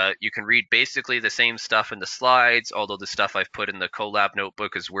can read basically the same stuff in the slides, although the stuff I've put in the Colab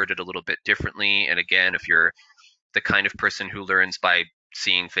notebook is worded a little bit differently. And again, if you're the kind of person who learns by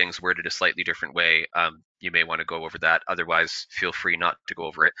seeing things worded a slightly different way, you may want to go over that. Otherwise, feel free not to go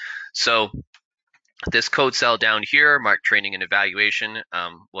over it. So this code cell down here, marked training and evaluation,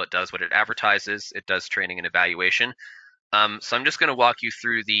 well, it does what it advertises. It does training and evaluation. So I'm just going to walk you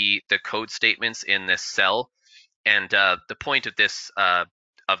through the code statements in this cell, and the point of this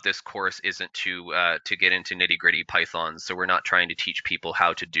course isn't to get into nitty-gritty Python. So we're not trying to teach people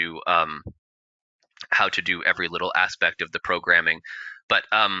how to do every little aspect of the programming. But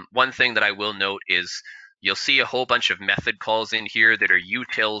one thing that I will note is you'll see a whole bunch of method calls in here that are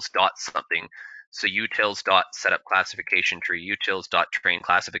utils dot something. So utils dot setup classification tree, utils dot train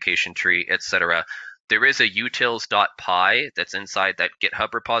classification tree, etc. There is a utils.py that's inside that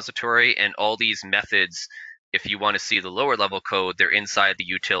GitHub repository, and all these methods, if you want to see the lower level code, they're inside the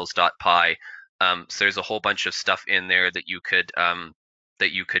utils.py. So there's a whole bunch of stuff in there that you could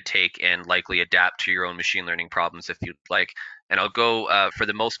take and likely adapt to your own machine learning problems if you'd like. And I'll go, for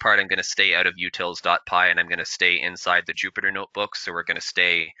the most part, I'm going to stay out of utils.py and I'm going to stay inside the Jupyter notebook. So we're going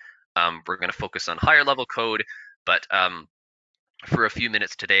to focus on higher level code, but for a few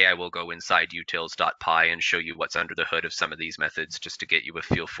minutes today, I will go inside utils.py and show you what's under the hood of some of these methods just to get you a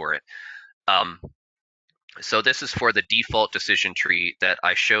feel for it. So this is for the default decision tree that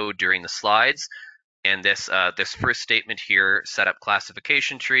I showed during the slides. And this first statement here, setup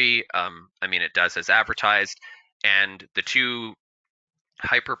classification tree, it does as advertised. And the two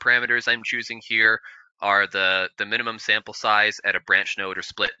hyperparameters I'm choosing here are the minimum sample size at a branch node or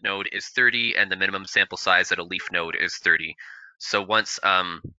split node is 30, and the minimum sample size at a leaf node is 30. So once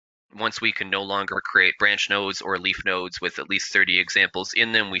we can no longer create branch nodes or leaf nodes with at least 30 examples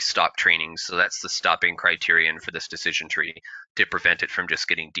in them, we stop training. So that's the stopping criterion for this decision tree to prevent it from just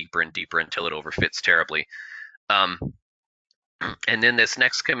getting deeper and deeper until it overfits terribly. And then this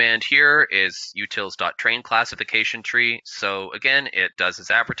next command here is utils.train classification tree. So again, it does as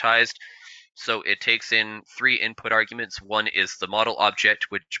advertised. So it takes in 3 input arguments. One is the model object,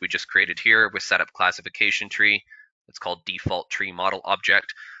 which we just created here with setup classification tree. It's called default tree model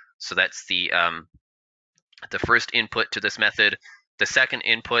object. So that's the first input to this method. The second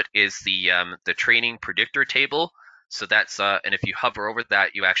input is the training predictor table. So that's and if you hover over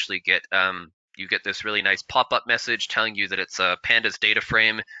that, you actually get this really nice pop-up message telling you that it's a pandas data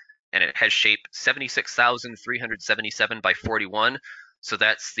frame, and it has shape 76,377 by 41. So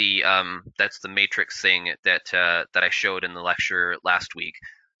that's the matrix thing that that I showed in the lecture last week.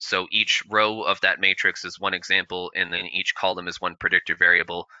 So each row of that matrix is one example, and then each column is one predictor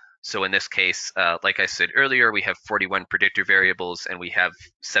variable. So in this case, like I said earlier, we have 41 predictor variables, and we have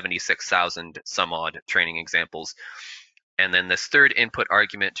 76,000 some odd training examples. And then this third input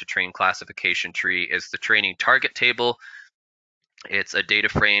argument to train classification tree is the training target table. It's a data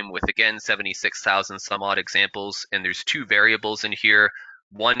frame with, again, 76,000 some odd examples, and there's two variables in here.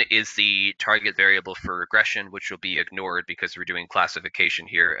 One is the target variable for regression, which will be ignored because we're doing classification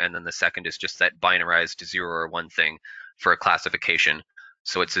here, and then the second is just that binarized 0 or 1 thing for a classification.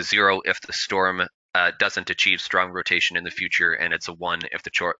 So it's a 0 if the storm doesn't achieve strong rotation in the future, and it's a 1 if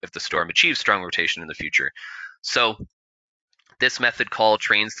the storm achieves strong rotation in the future. So this method call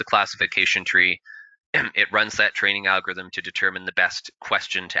trains the classification tree. It runs that training algorithm to determine the best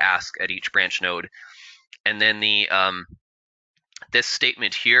question to ask at each branch node. And then this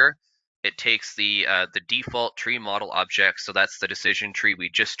statement here, it takes the default tree model object, so that's the decision tree we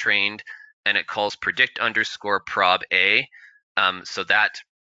just trained, and it calls predict underscore prob A. So that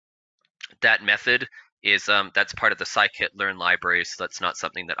method is that's part of the scikit-learn library, so that's not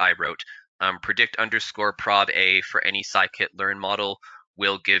something that I wrote. Predict underscore prob A for any scikit-learn model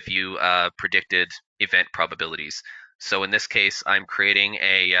will give you predicted event probabilities. So in this case, I'm creating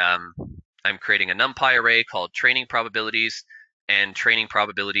a NumPy array called training probabilities, and training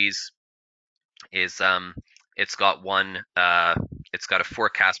probabilities is it's got a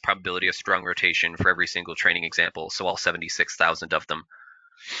forecast probability of strong rotation for every single training example, so all 76,000 of them.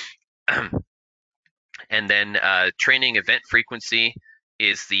 And then training event frequency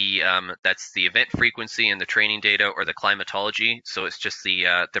is that's the event frequency in the training data or the climatology. So it's just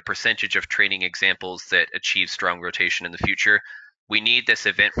the percentage of training examples that achieve strong rotation in the future. We need this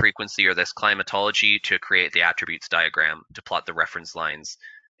event frequency or this climatology to create the attributes diagram, to plot the reference lines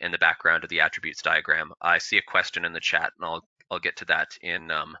in the background of the attributes diagram. I see a question in the chat, and I'll get to that in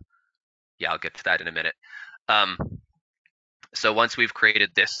I'll get to that in a minute. So once we've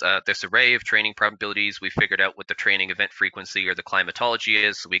created this array of training probabilities, we figured out what the training event frequency or the climatology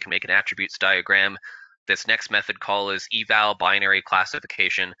is, so we can make an attributes diagram. This next method call is eval binary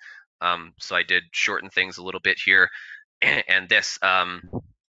classification. So I did shorten things a little bit here, and this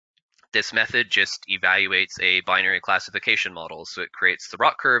method just evaluates a binary classification model. So it creates the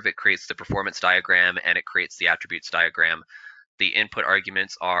ROC curve, it creates the performance diagram, and it creates the attributes diagram. The input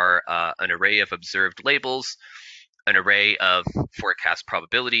arguments are an array of observed labels, an array of forecast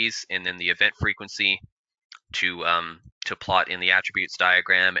probabilities, and then the event frequency to plot in the attributes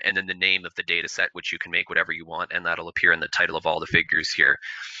diagram, and then the name of the data set, which you can make whatever you want, and that'll appear in the title of all the figures here.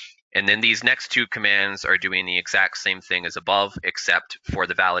 And then these next two commands are doing the exact same thing as above, except for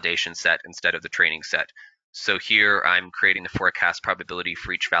the validation set instead of the training set. So here I'm creating the forecast probability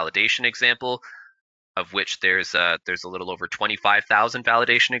for each validation example, of which there's a little over 25,000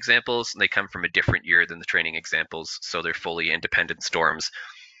 validation examples, and they come from a different year than the training examples, so they're fully independent storms.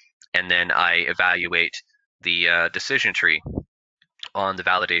 And then I evaluate the decision tree on the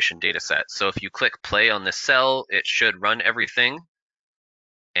validation data set. So if you click play on this cell, it should run everything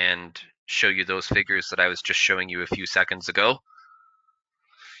and show you those figures that I was just showing you a few seconds ago.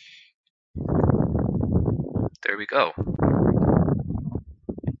 There we go.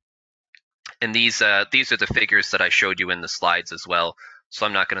 And these are the figures that I showed you in the slides as well, so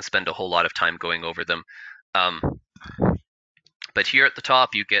I'm not going to spend a whole lot of time going over them. But here at the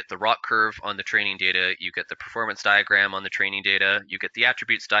top, you get the ROC curve on the training data, you get the performance diagram on the training data, you get the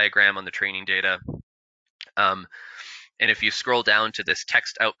attributes diagram on the training data. And if you scroll down to this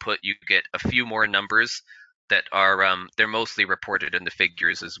text output, you get a few more numbers that are, they're mostly reported in the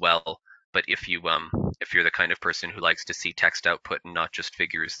figures as well. But if you're the kind of person who likes to see text output and not just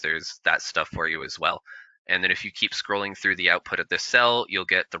figures, there's that stuff for you as well. And then if you keep scrolling through the output of this cell, you'll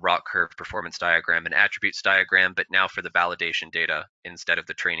get the ROC curve, performance diagram, and attributes diagram, but now for the validation data instead of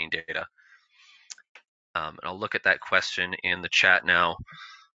the training data. And I'll look at that question in the chat now.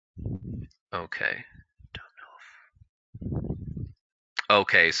 Okay.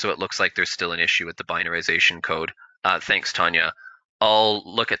 Okay, so it looks like there's still an issue with the binarization code. Thanks, Tanya. I'll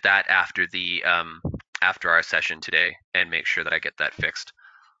look at that after after our session today and make sure that I get that fixed.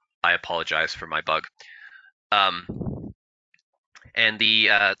 I apologize for my bug. And the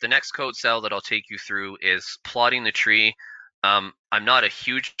next code cell that I'll take you through is plotting the tree. I'm not a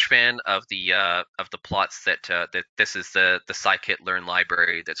huge fan of the plots that this is the scikit-learn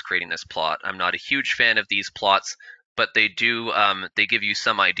library that's creating this plot. I'm not a huge fan of these plots, but they do they give you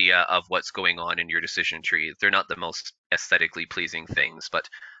some idea of what's going on in your decision tree. They're not the most aesthetically pleasing things, but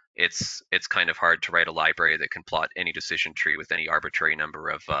it's kind of hard to write a library that can plot any decision tree with any arbitrary number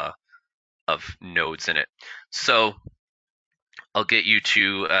of nodes in it. So I'll get you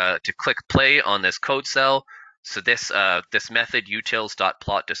to click play on this code cell. So this method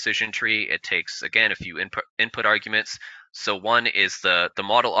utils.plot decision tree, it takes again a few input arguments. So one is the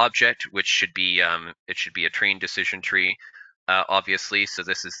model object, which should be it should be a trained decision tree, obviously. So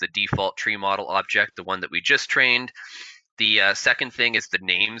this is the default tree model object, the one that we just trained. The second thing is the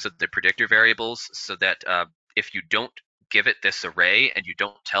names of the predictor variables, so that if you don't give it this array and you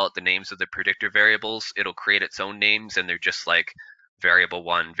don't tell it the names of the predictor variables, it'll create its own names, and they're just like variable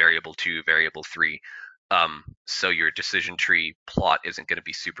 1, variable 2, variable 3. So your decision tree plot isn't going to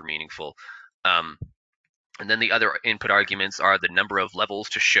be super meaningful. And then the other input arguments are the number of levels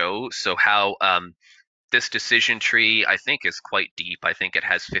to show. So how this decision tree, I think, is quite deep. I think it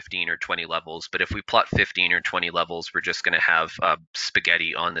has 15 or 20 levels. But if we plot 15 or 20 levels, we're just going to have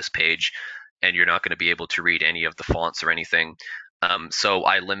spaghetti on this page, and you're not going to be able to read any of the fonts or anything. So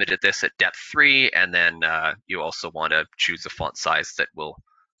I limited this at depth 3, and then you also want to choose a font size that will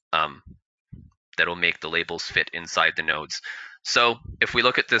make the labels fit inside the nodes. So if we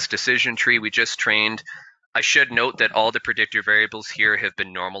look at this decision tree we just trained, I should note that all the predictor variables here have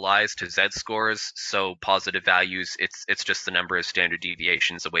been normalized to z-scores, so positive values, it's just the number of standard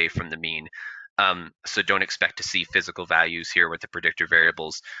deviations away from the mean. So don't expect to see physical values here with the predictor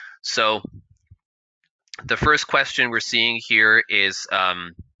variables. So the first question we're seeing here is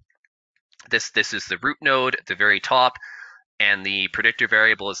this is the root node at the very top, and the predictor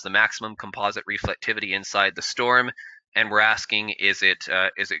variable is the maximum composite reflectivity inside the storm. And we're asking, is it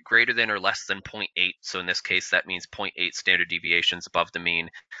greater than or less than 0.8? So in this case, that means 0.8 standard deviations above the mean.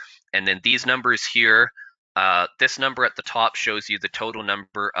 And then these numbers here, this number at the top shows you the total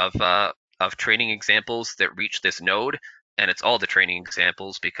number of training examples that reach this node. And it's all the training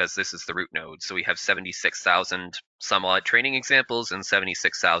examples because this is the root node. So we have 76,000 some odd training examples, and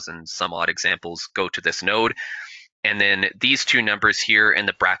 76,000 some odd examples go to this node. And then these two numbers here in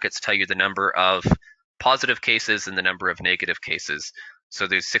the brackets tell you the number of positive cases and the number of negative cases. So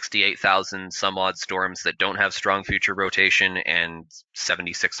there's 68,000 some odd storms that don't have strong future rotation, and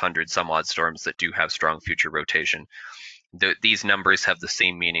 7,600 some odd storms that do have strong future rotation. These numbers have the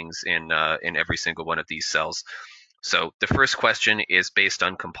same meanings in every single one of these cells. So the first question is based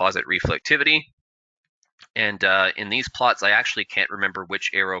on composite reflectivity. And in these plots, I actually can't remember which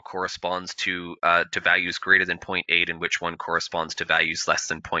arrow corresponds to values greater than 0.8 and which one corresponds to values less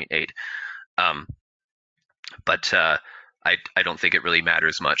than 0.8. But I don't think it really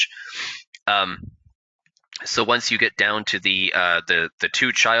matters much. So once you get down to the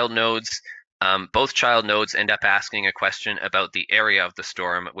two child nodes, both child nodes end up asking a question about the area of the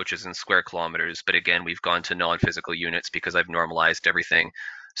storm, which is in square kilometers. But again, we've gone to non-physical units because I've normalized everything.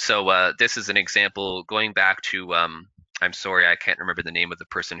 So this is an example going back to, I'm sorry, I can't remember the name of the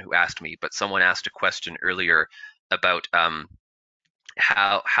person who asked me, but someone asked a question earlier about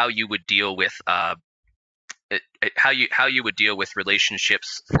how you would deal with how you would deal with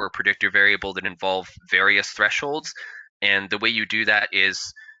relationships for a predictor variable that involve various thresholds. And the way you do that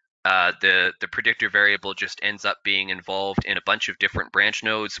is the predictor variable just ends up being involved in a bunch of different branch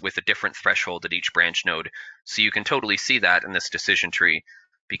nodes with a different threshold at each branch node. So you can totally see that in this decision tree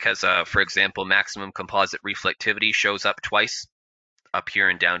because, for example, maximum composite reflectivity shows up twice, up here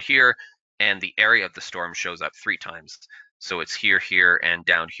and down here, and the area of the storm shows up 3 times. So it's here, here, and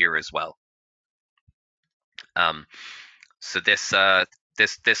down here as well. So this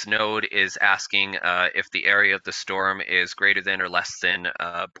node is asking if the area of the storm is greater than or less than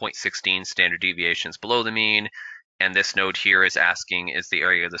 0.16 standard deviations below the mean. And this node here is asking, is the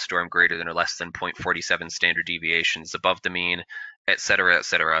area of the storm greater than or less than 0.47 standard deviations above the mean, et cetera, et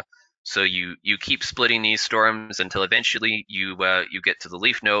cetera. So you keep splitting these storms until eventually you get to the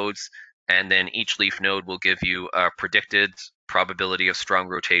leaf nodes, and then each leaf node will give you a predicted probability of strong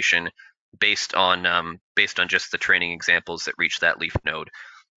rotation based on just the training examples that reach that leaf node.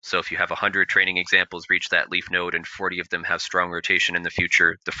 So if you have 100 training examples reach that leaf node and 40 of them have strong rotation in the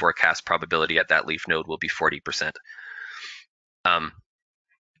future, the forecast probability at that leaf node will be 40%.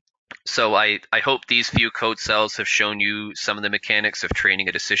 So I hope these few code cells have shown you some of the mechanics of training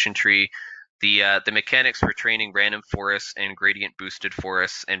a decision tree. The mechanics for training random forests and gradient boosted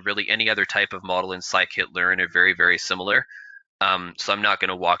forests and really any other type of model in scikit-learn are very, very similar. So I'm not going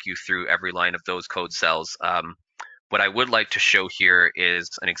to walk you through every line of those code cells. What I would like to show here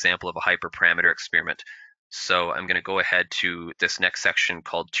is an example of a hyperparameter experiment. So I'm going to go ahead to this next section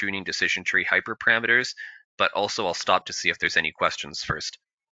called Tuning Decision Tree Hyperparameters, but also I'll stop to see if there's any questions first.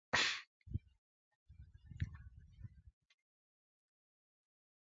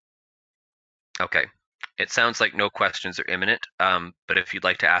 Okay. It sounds like no questions are imminent, but if you'd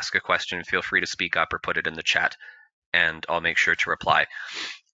like to ask a question, feel free to speak up or put it in the chat, and I'll make sure to reply.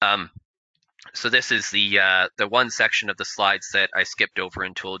 So this is the one section of the slides that I skipped over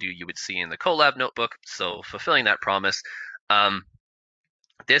and told you would see in the Colab notebook, so fulfilling that promise.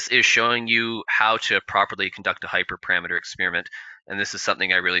 This is showing you how to properly conduct a hyperparameter experiment, and this is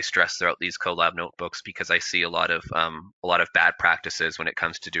something I really stress throughout these Colab notebooks because I see a lot of bad practices when it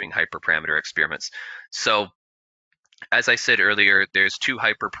comes to doing hyperparameter experiments. So, as I said earlier, there's two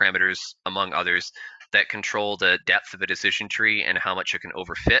hyperparameters, among others, that control the depth of a decision tree and how much it can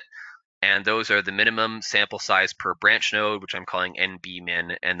overfit. And those are the minimum sample size per branch node, which I'm calling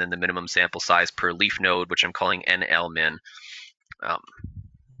NB-min, and then the minimum sample size per leaf node, which I'm calling NL-min.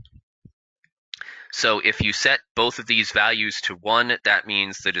 So if you set both of these values to 1, that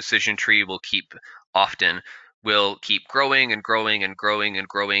means the decision tree will keep growing and growing and growing and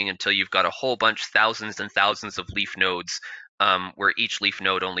growing until you've got a whole bunch, thousands and thousands of leaf nodes, where each leaf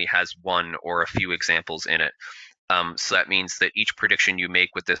node only has one or a few examples in it. So that means that each prediction you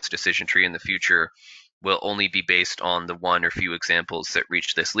make with this decision tree in the future will only be based on the one or few examples that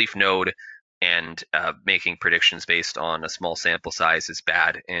reach this leaf node, and making predictions based on a small sample size is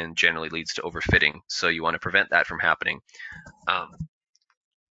bad and generally leads to overfitting. So you want to prevent that from happening.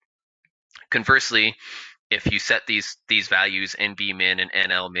 Conversely, if you set these values NB-min and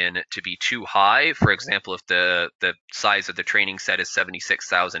NL-min to be too high, for example, if the size of the training set is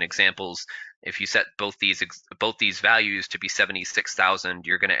 76,000 examples, if you set both these values to be 76,000,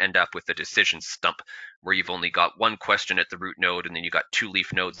 you're going to end up with a decision stump where you've only got one question at the root node, and then you've got two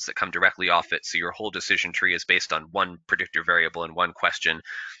leaf nodes that come directly off it. So your whole decision tree is based on one predictor variable and one question,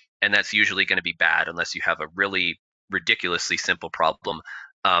 and that's usually going to be bad unless you have a really ridiculously simple problem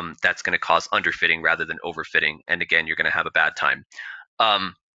that's going to cause underfitting rather than overfitting, and again, you're going to have a bad time.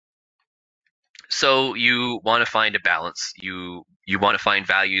 So you want to find a balance. You want to find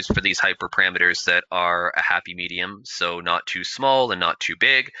values for these hyperparameters that are a happy medium, so not too small and not too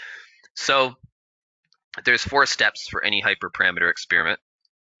big. So there's 4 steps for any hyperparameter experiment.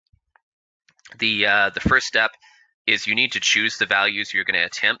 The first step is you need to choose the values you're going to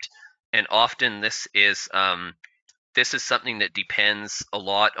attempt, and often this is something that depends a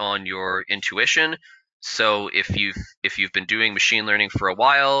lot on your intuition. So if you've been doing machine learning for a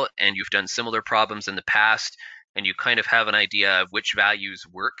while and you've done similar problems in the past and you kind of have an idea of which values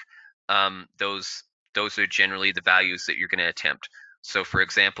work, those are generally the values that you're going to attempt. So for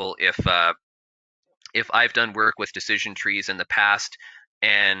example, if I've done work with decision trees in the past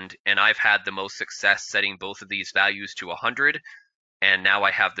and I've had the most success setting both of these values to 100, and now I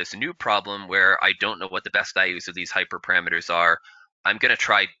have this new problem where I don't know what the best values of these hyperparameters are, I'm going to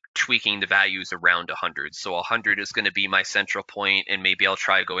try tweaking the values around 100. So 100 is going to be my central point, and maybe I'll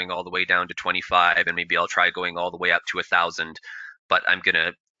try going all the way down to 25, and maybe I'll try going all the way up to 1,000. But I'm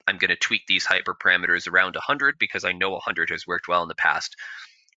going to tweak these hyperparameters around 100 because I know 100 has worked well in the past.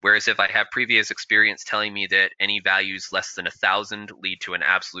 Whereas if I have previous experience telling me that any values less than 1,000 lead to an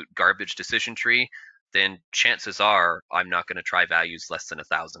absolute garbage decision tree, then chances are I'm not going to try values less than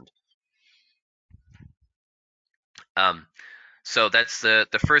 1,000. So that's the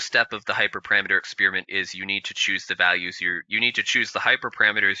first step of the hyperparameter experiment is you need to choose the values you need to choose the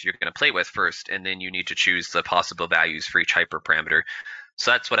hyperparameters you're going to play with first, and then you need to choose the possible values for each hyperparameter.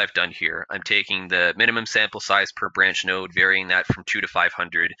 So that's what I've done here. I'm taking the minimum sample size per branch node, varying that from 2 to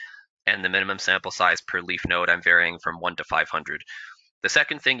 500, and the minimum sample size per leaf node, I'm varying from 1 to 500. The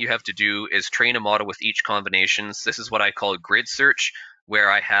second thing you have to do is train a model with each combinations. This is what I call grid search,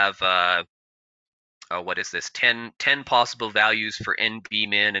 where I have what is this, 10 possible values for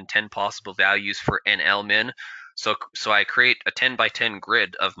NB-min and 10 possible values for NL-min. So I create a 10 by 10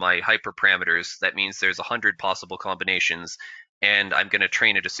 grid of my hyperparameters. That means there's 100 possible combinations, and I'm going to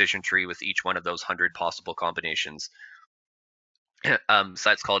train a decision tree with each one of those 100 possible combinations. So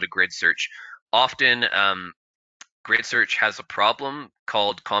that's called a grid search. Often, grid search has a problem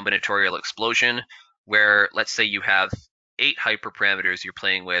called combinatorial explosion, where let's say you have 8 hyperparameters you're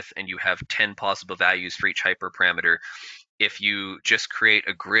playing with and you have 10 possible values for each hyperparameter. If you just create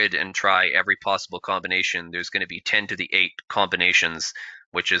a grid and try every possible combination, there's going to be 10 to the 8 combinations,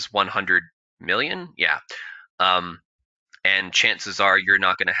 which is 100 million. Yeah. And chances are you're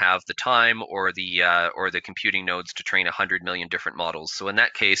not going to have the time or the computing nodes to train 100 million different models. So in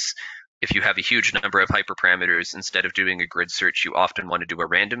that case, if you have a huge number of hyperparameters, instead of doing a grid search, you often want to do a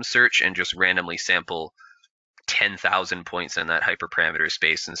random search and just randomly sample 10,000 points in that hyperparameter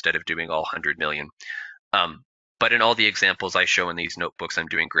space instead of doing all 100 million. But in all the examples I show in these notebooks, I'm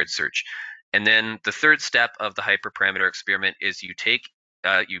doing grid search. And then the third step of the hyperparameter experiment is you take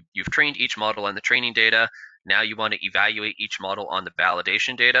you've trained each model on the training data. Now you want to evaluate each model on the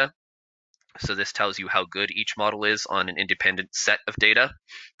validation data. So this tells you how good each model is on an independent set of data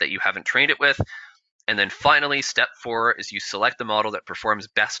that you haven't trained it with. And then finally, step 4 is you select the model that performs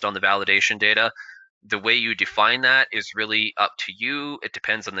best on the validation data. The way you define that is really up to you. It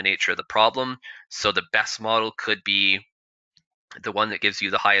depends on the nature of the problem. So the best model could be the one that gives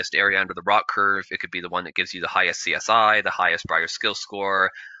you the highest area under the ROC curve. It could be the one that gives you the highest CSI, the highest Brier skill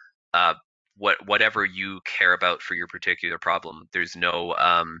score, whatever you care about for your particular problem. There's no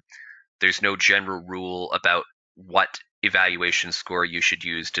general rule about what evaluation score you should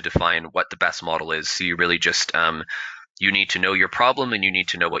use to define what the best model is. So you really just you need to know your problem and you need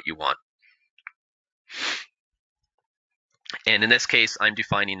to know what you want. And in this case, I'm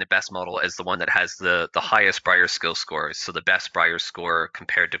defining the best model as the one that has the highest Brier skill score, so the best Brier score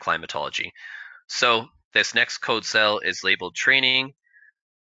compared to climatology. So this next code cell is labeled training,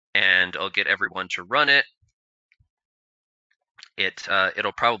 and I'll get everyone to run it.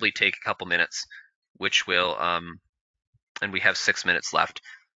 It'll probably take a couple minutes, which will, and we have 6 minutes left.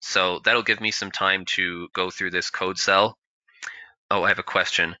 So that'll give me some time to go through this code cell. Oh, I have a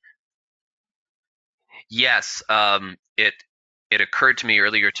question. Yes, it occurred to me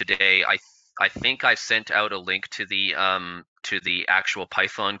earlier today. I think I sent out a link to the actual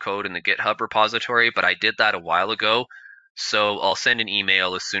Python code in the GitHub repository, but I did that a while ago. So I'll send an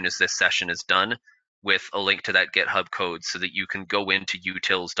email as soon as this session is done with a link to that GitHub code so that you can go into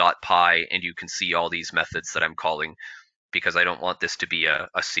utils.py and you can see all these methods that I'm calling, because I don't want this to be a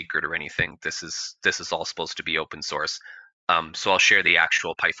secret or anything. This is all supposed to be open source. So I'll share the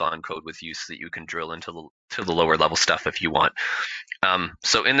actual Python code with you so that you can drill into the lower level stuff if you want.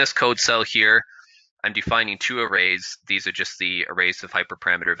 So in this code cell here, I'm defining 2 arrays. These are just the arrays of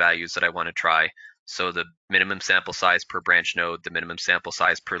hyperparameter values that I want to try. So the minimum sample size per branch node, the minimum sample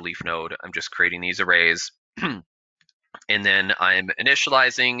size per leaf node. I'm just creating these arrays. And then I'm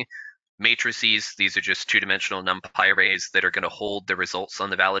initializing matrices. These are just 2-dimensional NumPy arrays that are going to hold the results on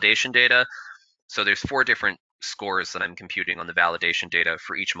the validation data. So there's 4 different scores that I'm computing on the validation data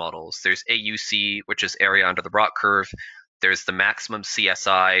for each model. So there's AUC, which is area under the ROC curve. There's the maximum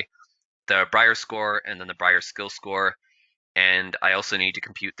CSI, the Brier score, and then the Brier skill score. And I also need to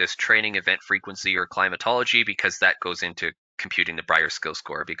compute this training event frequency or climatology, because that goes into computing the Brier skill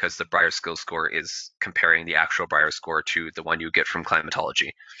score, because the Brier skill score is comparing the actual Brier score to the one you get from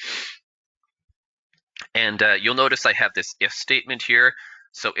climatology. And you'll notice I have this if statement here.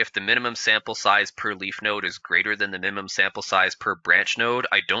 So if the minimum sample size per leaf node is greater than the minimum sample size per branch node,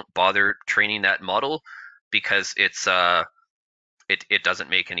 I don't bother training that model, because it doesn't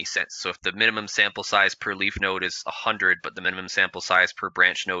make any sense. So if the minimum sample size per leaf node is 100, but the minimum sample size per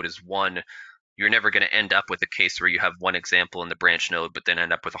branch node is 1, you're never going to end up with a case where you have 1 example in the branch node, but then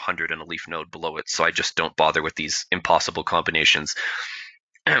end up with 100 in a leaf node below it. So I just don't bother with these impossible combinations.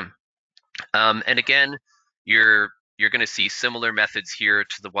 And again, you're going to see similar methods here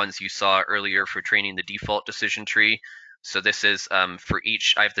to the ones you saw earlier for training the default decision tree. So this is for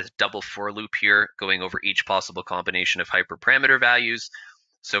each, I have this double for loop here going over each possible combination of hyperparameter values.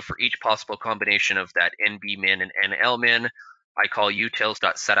 So for each possible combination of that NBmin and NLmin, I call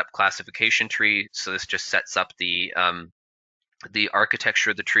utils.setup classification tree. So this just sets up the architecture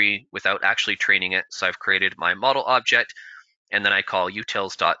of the tree without actually training it. So I've created my model object, and then I call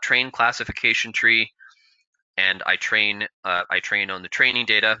utils.train classification tree, and I train on the training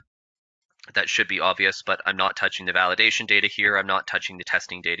data. That should be obvious, but I'm not touching the validation data here. I'm not touching the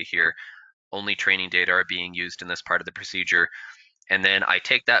testing data here. Only training data are being used in this part of the procedure. And then I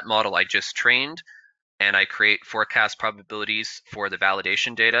take that model I just trained and I create forecast probabilities for the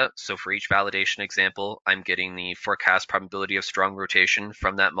validation data. So for each validation example, I'm getting the forecast probability of strong rotation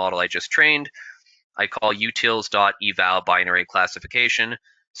from that model I just trained. I call utils.eval binary classification.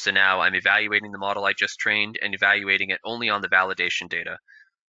 So now I'm evaluating the model I just trained and evaluating it only on the validation data.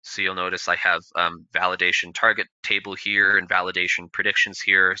 So you'll notice I have validation target table here and validation predictions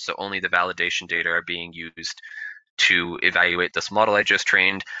here. So only the validation data are being used to evaluate this model I just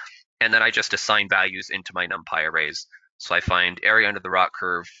trained. And then I just assign values into my NumPy arrays. So I find area under the ROC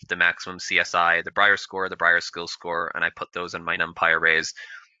curve, the maximum CSI, the Brier score, the Brier skill score, and I put those in my NumPy arrays.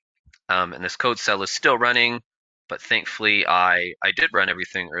 And this code cell is still running, but thankfully I did run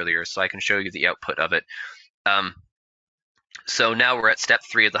everything earlier, so I can show you the output of it. So now we're at step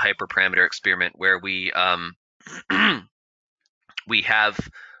 3 of the hyperparameter experiment, where we we have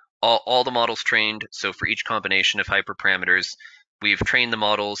all the models trained. So for each combination of hyperparameters, we've trained the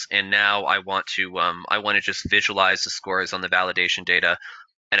models, and now I want to just visualize the scores on the validation data.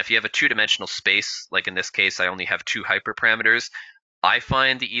 And if you have a 2-dimensional space, like in this case, I only have 2 hyperparameters, I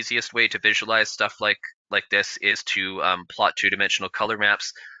find the easiest way to visualize stuff like this is to plot two-dimensional color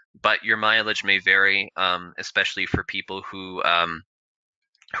maps, but your mileage may vary, especially for people who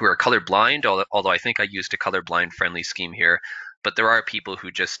are colorblind, although I think I used a colorblind friendly scheme here, but there are people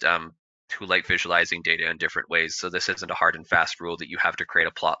who just who like visualizing data in different ways, so this isn't a hard and fast rule that you have to create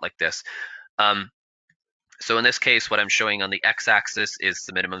a plot like this. So in this case, what I'm showing on the x-axis is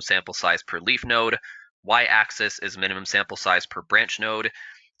the minimum sample size per leaf node, y-axis is minimum sample size per branch node,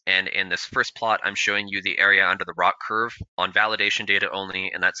 and in this first plot, I'm showing you the area under the ROC curve on validation data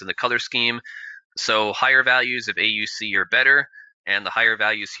only, and that's in the color scheme. So higher values of AUC are better, and the higher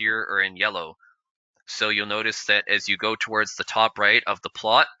values here are in yellow. So you'll notice that as you go towards the top right of the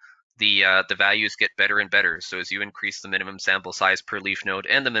plot, the values get better and better. So as you increase the minimum sample size per leaf node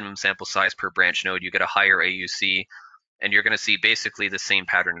and the minimum sample size per branch node, you get a higher AUC, and you're going to see basically the same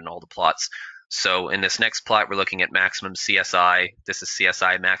pattern in all the plots. So in this next plot, we're looking at maximum CSI. This is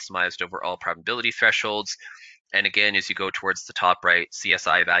CSI maximized over all probability thresholds. And again, as you go towards the top right,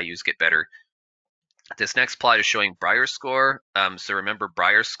 CSI values get better. This next plot is showing Breyer score. So remember,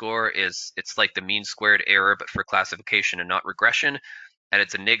 Breyer score it's like the mean squared error, but for classification and not regression, and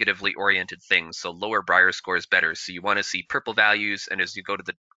it's a negatively oriented thing. So lower Breyer score is better. So you want to see purple values, and as you go to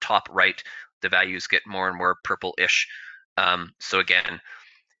the top right, the values get more and more purple-ish. So again,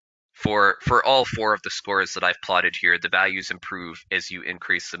 for all four of the scores that I've plotted here, the values improve as you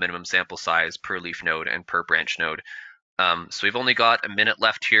increase the minimum sample size per leaf node and per branch node. So we've only got a minute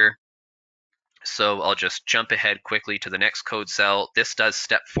left here. So I'll just jump ahead quickly to the next code cell. This does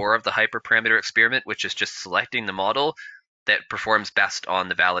step 4 of the hyperparameter experiment, which is just selecting the model that performs best on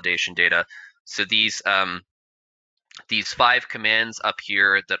the validation data. So these 5 commands up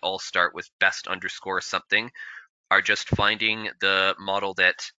here that all start with best underscore something are just finding the model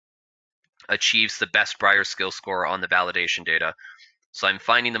that achieves the best Breyer skill score on the validation data. So I'm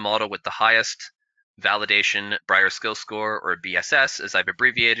finding the model with the highest validation Breyer skill score, or BSS as I've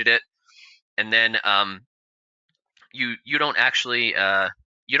abbreviated it. And then you don't actually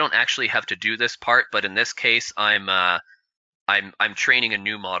have to do this part, but in this case, I'm training a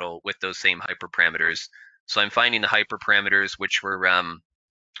new model with those same hyperparameters. So I'm finding the hyperparameters which were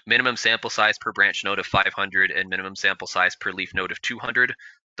minimum sample size per branch node of 500 and minimum sample size per leaf node of 200.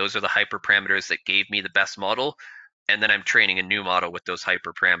 Those are the hyperparameters that gave me the best model. And then I'm training a new model with those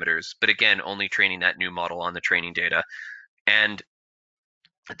hyperparameters. But again, only training that new model on the training data. And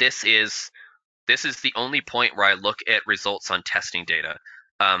this is the only point where I look at results on testing data.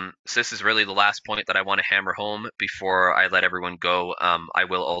 So this is really the last point that I want to hammer home before I let everyone go. I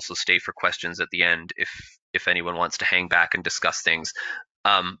will also stay for questions at the end if anyone wants to hang back and discuss things.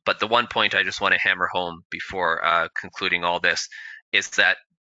 But the one point I just want to hammer home before concluding all this is that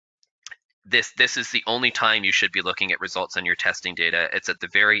this is the only time you should be looking at results on your testing data. It's at the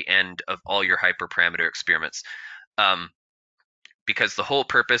very end of all your hyperparameter experiments. Because the whole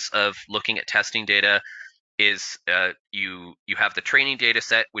purpose of looking at testing data is you have the training data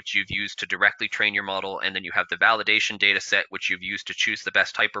set, which you've used to directly train your model, and then you have the validation data set, which you've used to choose the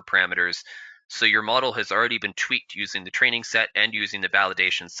best hyperparameters. So your model has already been tweaked using the training set and using the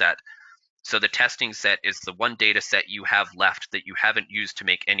validation set. So the testing set is the one data set you have left that you haven't used to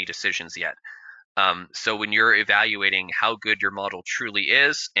make any decisions yet. So when you're evaluating how good your model truly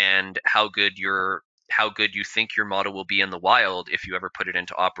is and how good you think your model will be in the wild if you ever put it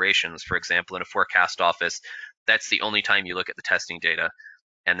into operations, for example, in a forecast office, that's the only time you look at the testing data.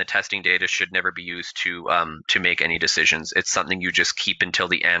 And the testing data should never be used to make any decisions. It's something you just keep until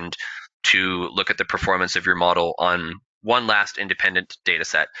the end to look at the performance of your model on one last independent data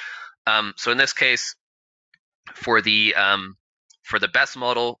set. So in this case, for the best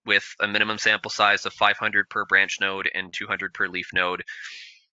model with a minimum sample size of 500 per branch node and 200 per leaf node,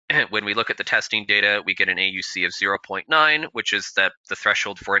 when we look at the testing data, we get an AUC of 0.9, which is the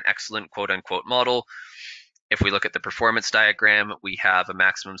threshold for an excellent quote-unquote model. If we look at the performance diagram, we have a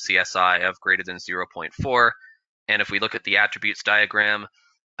maximum CSI of greater than 0.4. And if we look at the attributes diagram,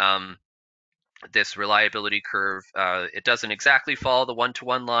 this reliability curve, it doesn't exactly follow the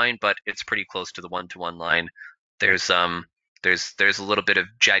one-to-one line, but it's pretty close to the one-to-one line. There's a little bit of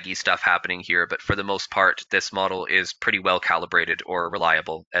jaggy stuff happening here, but for the most part, this model is pretty well calibrated, or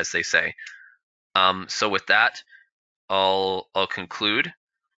reliable, as they say. So with that, I'll conclude.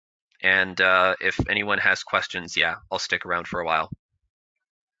 And if anyone has questions, yeah, I'll stick around for a while.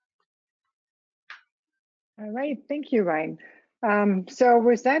 All right, thank you, Ryan. So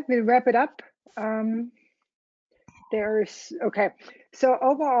with that, we'll wrap it up. Okay. So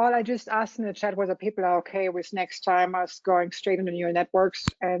overall, I just asked in the chat whether people are okay with next time us going straight into neural networks.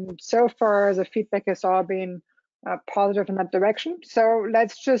 And so far, the feedback has all been positive in that direction. So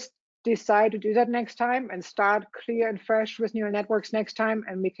let's just decide to do that next time and start clear and fresh with neural networks next time.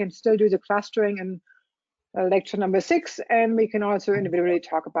 And we can still do the clustering in lecture number 6, and we can also individually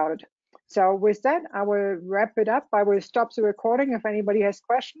talk about it. So with that, I will wrap it up. I will stop the recording. If anybody has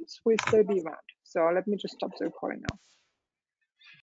questions, we'll still be around. So let me just stop the recording now.